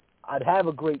I'd have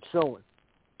a great showing.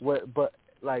 But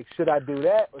like, should I do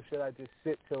that or should I just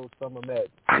sit till Summer Madness?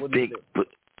 What do you think?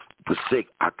 But Sikh,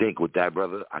 I think with that,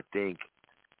 brother, I think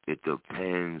it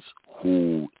depends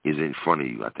who is in front of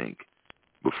you. I think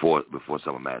before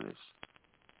Summer Madness,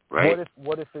 right?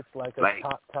 What if it's like a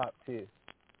top tier?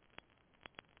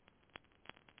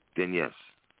 Then yes,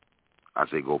 I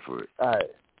say go for it. All right.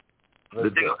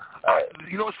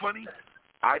 You know what's funny?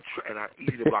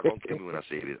 Easy to Block, don't kill me when I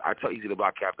say this. I tell Easy to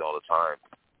Block Captain all the time,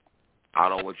 I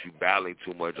don't want you battling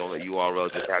too much. Don't let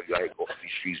URL just have you like go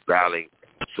these streets battling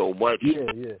so much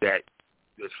that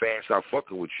the fans start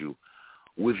fucking with you.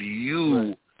 With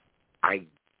you, I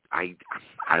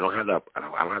don't have that.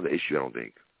 I don't have the issue. I don't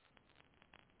think.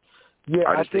 Yeah,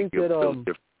 I just think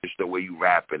that just the way you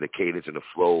rap and the cadence and the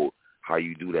flow, how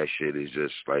you do that shit is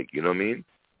just like, you know what I mean?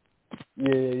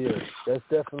 Yeah. That's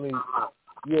definitely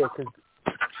because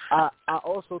I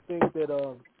also think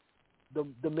that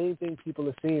the main thing people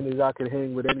are seeing is I could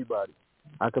hang with anybody.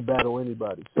 I could battle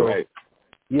anybody. So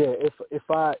yeah, if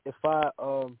I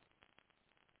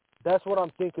that's what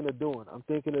I'm thinking of doing. I'm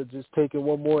thinking of just taking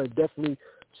one more and definitely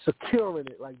securing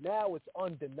it. Like now it's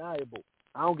undeniable.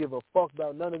 I don't give a fuck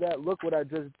about none of that. Look what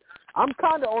I'm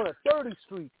kind of on a 30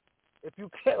 streak. If you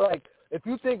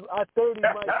think I 30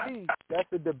 might be,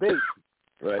 that's a debate.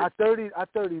 Right. I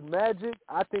 30 Magic.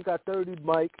 I think I 30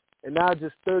 Mike, and now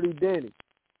just 30 Danny.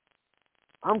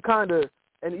 I'm kind of,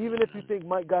 and even if you think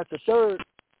Mike got the third,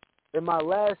 in my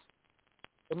last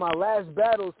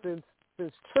battle since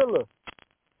Triller,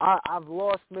 I've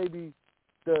lost maybe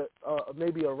the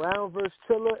maybe a round versus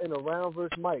Chilla and a round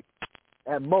versus Mike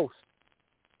at most.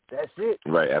 That's it.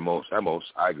 Right, at most.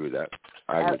 I agree with that.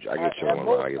 I get Chilla one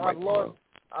round. I get Mike one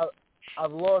round.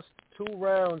 I've lost 2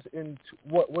 rounds in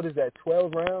what is that?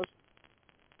 12 rounds.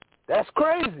 That's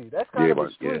crazy. That's kind of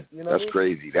a streak. You know that's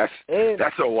crazy. That's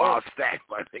a wild stat.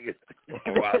 I think it's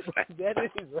a wild stat. That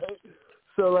is right.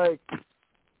 So like,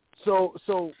 so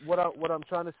what I'm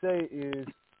trying to say is,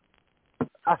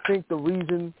 I think the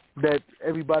reason that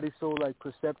everybody's so like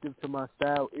perceptive to my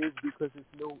style is because it's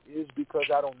new. Is because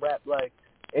I don't rap like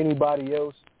anybody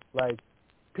else. Like,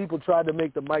 people try to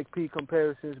make the Mike P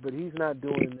comparisons, but he's not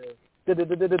doing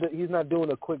he's not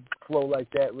doing a quick flow like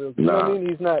that. Real, you know what I mean?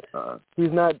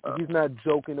 He's not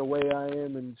joking the way I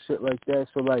am and shit like that.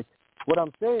 So like, what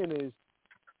I'm saying is,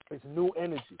 it's new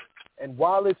energy, and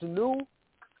while it's new,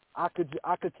 I could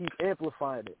keep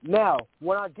amplifying it. Now,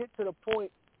 when I get to the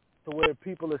point to where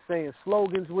people are saying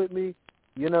slogans with me,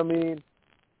 you know what I mean?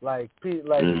 Like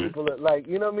people are like,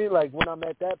 you know what I mean? Like, when I'm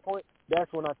at that point,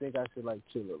 that's when I think I should like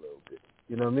chill a little bit.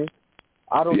 You know what I mean?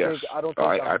 I don't think I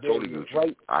totally agree with you.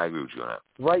 Right, I agree with you on that.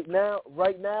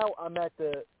 Right now, I'm at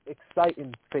the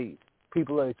exciting phase.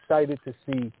 People are excited to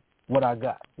see what I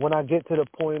got. When I get to the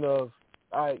point of,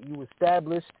 all right, you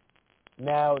established,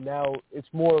 now it's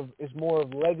more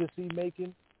of legacy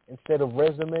making instead of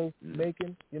resume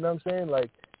making. You know what I'm saying?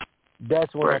 Like,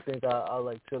 that's when I think I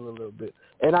like chill a little bit.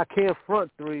 And I can't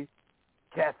front 3.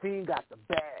 Caffeine got the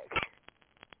bag.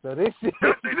 So this shit,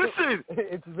 listen,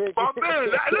 it's big. My man,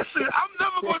 listen, I'm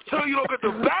never going to tell you don't get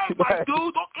the bag, my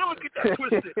dude. Don't ever get that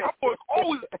twisted. I'm going to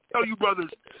always tell you,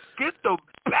 brothers, get the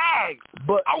bag.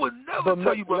 But I would never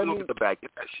tell you, brothers, don't get the bag.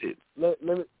 Get that shit.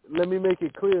 Let me make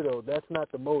it clear, though. That's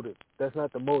not the motive. That's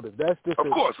just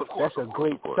of course. That's a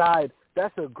great side.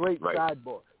 That's a great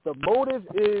sidebar. The motive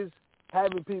is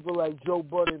having people like Joe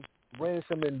Budden,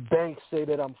 Ransom, and Banks say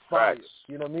that I'm fired. Facts.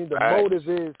 You know what I mean? The motive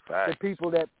is the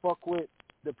people that fuck with,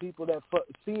 the people that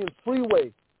seeing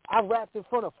Freeway. I rapped in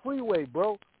front of Freeway,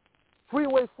 bro.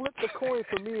 Freeway flipped the coin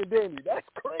for me and Danny. That's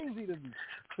crazy to me.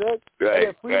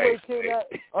 Freeway came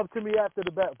up to me after the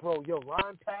back, bro. Yo,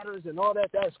 rhyme patterns and all that.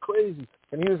 That's crazy.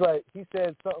 And he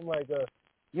said something like,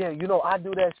 yeah, you know, I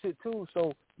do that shit too.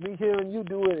 So me hearing you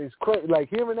do it is crazy. Like,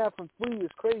 hearing that from Free is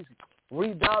crazy.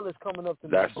 Reed Dollars coming up to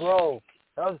me, bro.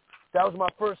 That was my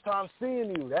first time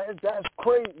seeing you. That's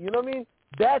crazy. You know what I mean?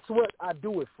 That's what I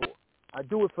do it for. I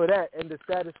do it for that and to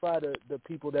satisfy the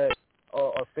people that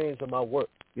are fans of my work.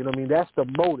 You know what I mean? That's the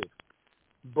motive.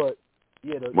 But,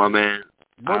 yeah. My man,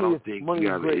 I don't think you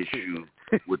have an issue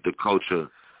with the culture.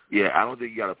 Yeah, I don't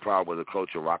think you got a problem with the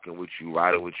culture rocking with you,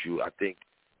 riding with you. I think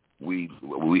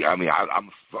I'm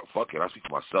fucking, I speak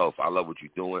for myself. I love what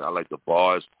you're doing. I like the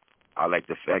bars. I like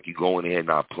the fact you're going in and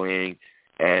not playing.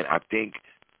 And I think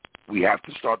we have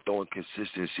to start throwing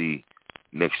consistency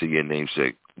next to your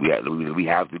namesake. We have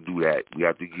to do that. We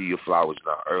have to give your flowers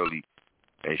now early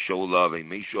and show love and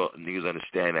make sure niggas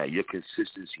understand that your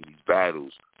consistency in these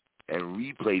battles and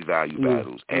replay value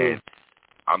battles. And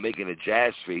I'm making a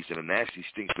jazz face and a nasty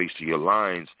stink face to your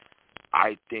lines.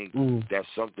 I think that's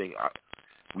something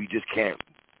we just can't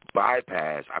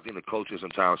bypass. I think the culture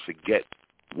sometimes forget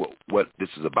what this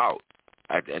is about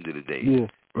at the end of the day,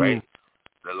 right?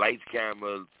 The lights,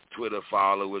 camera, Twitter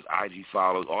followers, IG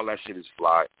followers, all that shit is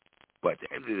fly. But at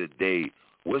the end of the day,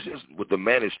 what the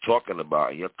man is talking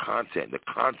about and your content, the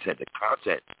content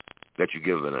that you're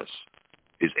giving us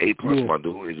is A+, my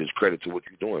dude. It's just credit to what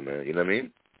you're doing, man. You know what I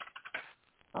mean?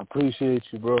 I appreciate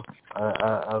you, bro.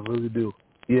 I really do.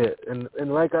 Yeah,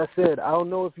 and like I said, I don't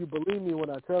know if you believe me when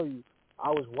I tell you, I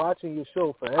was watching your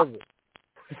show forever.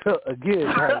 Again,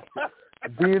 like,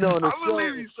 being on the show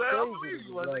is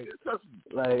crazy.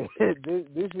 Like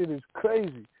this shit is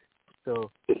crazy.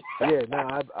 So yeah,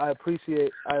 no, I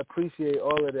appreciate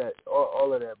all of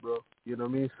that, bro. You know what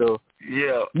I mean? So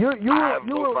yeah, you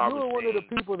were one of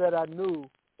the people that I knew.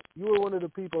 You were one of the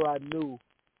people I knew.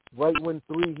 Right when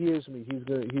 3 hears me, he's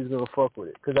gonna fuck with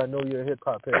it because I know you're a hip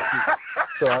hop head too.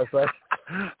 So I was like,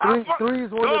 3's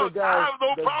one of the guys. I have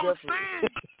no problem saying.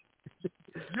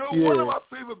 You're one of my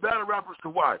favorite battle rappers to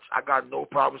watch. I got no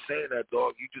problem saying that,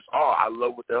 dog. You just are. I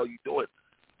love what the hell you're doing.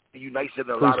 And you're nicer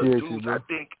than a lot of dudes. I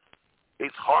think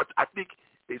it's hard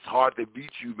to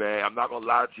beat you, man. I'm not gonna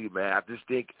lie to you, man. I just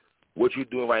think what you're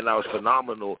doing right now is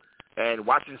phenomenal. And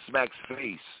watching Smack's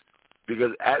face,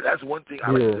 because that's one thing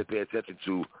I like to pay attention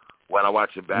to when I watch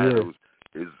the battles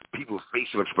is people's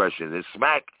facial expression. And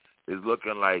Smack is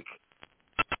looking like,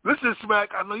 listen, Smack,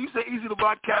 I know you say easy to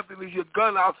buy captain is your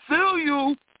gun. I'll feel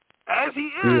you as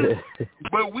he is.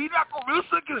 But we not going to, Real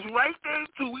Sick is right there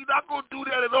too. We not going to do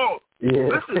that at all.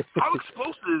 Listen, how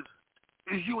explosive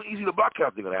is you and Easy the Block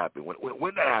Captain going to happen?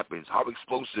 When that happens, how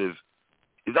explosive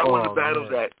is that? One of the battles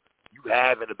that you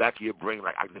have in the back of your brain,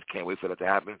 like I just can't wait for that to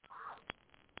happen?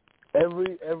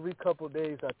 Every couple of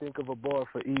days, I think of a bar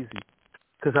for Easy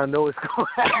because I know it's going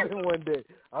to happen one day.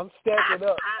 I'm stacking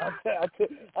up.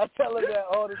 I tell him that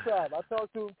all the time. I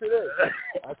talked to him today.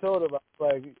 I told him,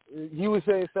 like, he was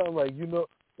saying something like,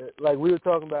 like we were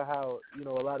talking about how, a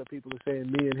lot of people are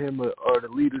saying me and him are the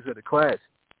leaders of the class.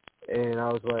 And I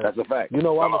was like, that's a fact. I'm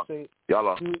going to say,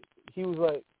 Y'all he was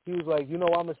like, I'm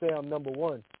going to say I'm number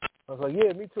one. I was like,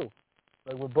 yeah, me too.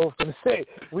 Like, we're both going to say,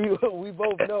 we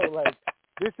both know, like,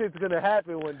 this is going to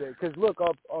happen one day. Because, look,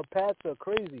 our paths are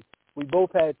crazy. We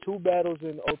both had 2 battles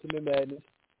in Ultimate Madness.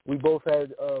 We both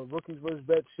had Rookies vs.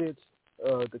 Bet shits,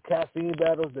 the caffeine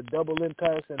battles, the double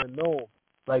impacts, and a gnome.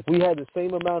 Like, we had the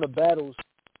same amount of battles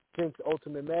since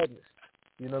Ultimate Madness.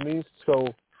 You know what I mean? So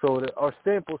our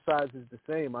sample size is the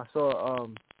same. I saw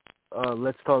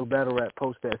Let's Talk Battle Rap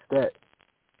post that stat.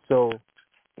 So,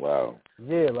 wow.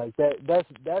 Yeah, like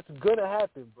that's gonna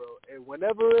happen, bro. And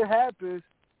whenever it happens,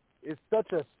 it's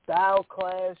such a style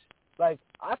clash. Like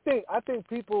I think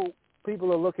people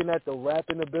are looking at the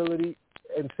rapping ability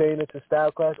and saying it's a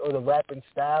style clash or the rapping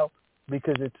style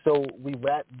because it's so we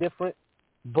rap different.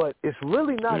 But it's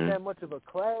really not that much of a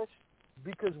clash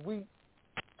because we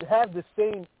have the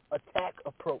same attack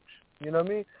approach. You know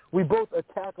what I mean? We both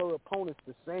attack our opponents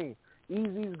the same.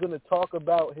 Easy's going to talk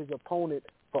about his opponent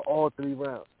for all 3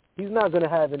 rounds. He's not going to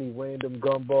have any random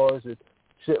gun bars or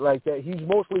shit like that. He's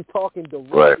mostly talking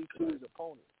directly to his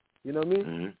opponent. You know what I mean?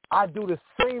 Mm-hmm. I do the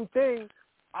same thing.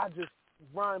 I just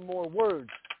rhyme more words.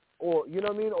 Or, you know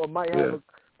what I mean? Or might have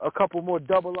a couple more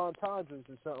double entendres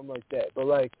or something like that. But,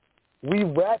 like, we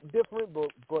rap different,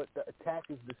 but the attack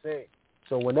is the same.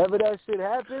 So whenever that shit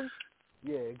happens,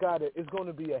 yeah, it's going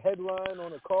to be a headline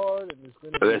on a card, and it's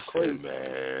going to be crazy. Listen,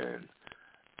 man,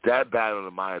 that battle,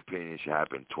 in my opinion, should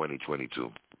happen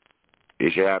 2022.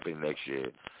 It should happen next year.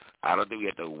 I don't think we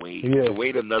have to wait. Yeah. To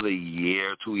wait another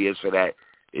year, 2 years for that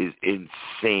is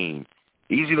insane.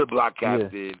 Easy to Block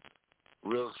Captain,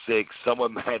 Real Sick, Summer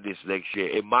Madness next year.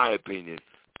 In my opinion,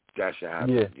 that should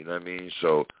happen. Yeah. You know what I mean?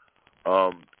 So,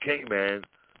 King, man,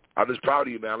 I'm just proud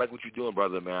of you, man. I like what you're doing,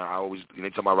 brother, man.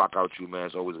 Anytime I rock out with you, man,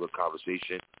 it's always a good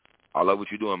conversation. I love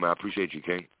what you're doing, man. I appreciate you,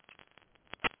 King.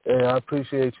 Yeah, I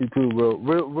appreciate you too, bro.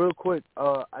 Real quick,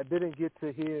 I didn't get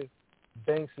to hear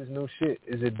Banks' new shit.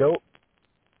 Is it dope?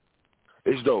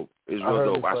 It's dope. It's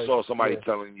real dope. I saw somebody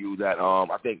telling you that,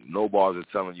 I think No Bars is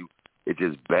telling you it's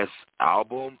his best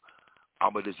album.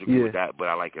 I'm going to disagree with that, but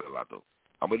I like it a lot, though.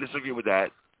 I'm going to disagree with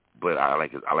that, but I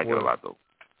like it. I like it a lot, though.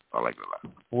 I like it a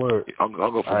lot. Word. I'll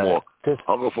go for more.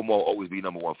 I'll go for more. Always be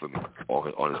number one for me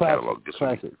on his catalog.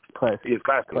 Classic. It's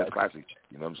classic. It's classic.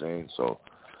 You know what I'm saying? So,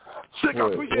 Sick, I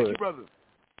appreciate you, brother.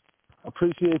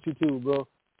 Appreciate you too, bro.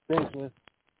 Thanks, man.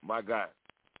 My guy.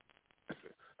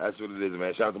 That's what it is,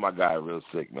 man. Shout out to my guy, Real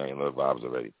Sick, man. Love vibes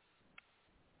already.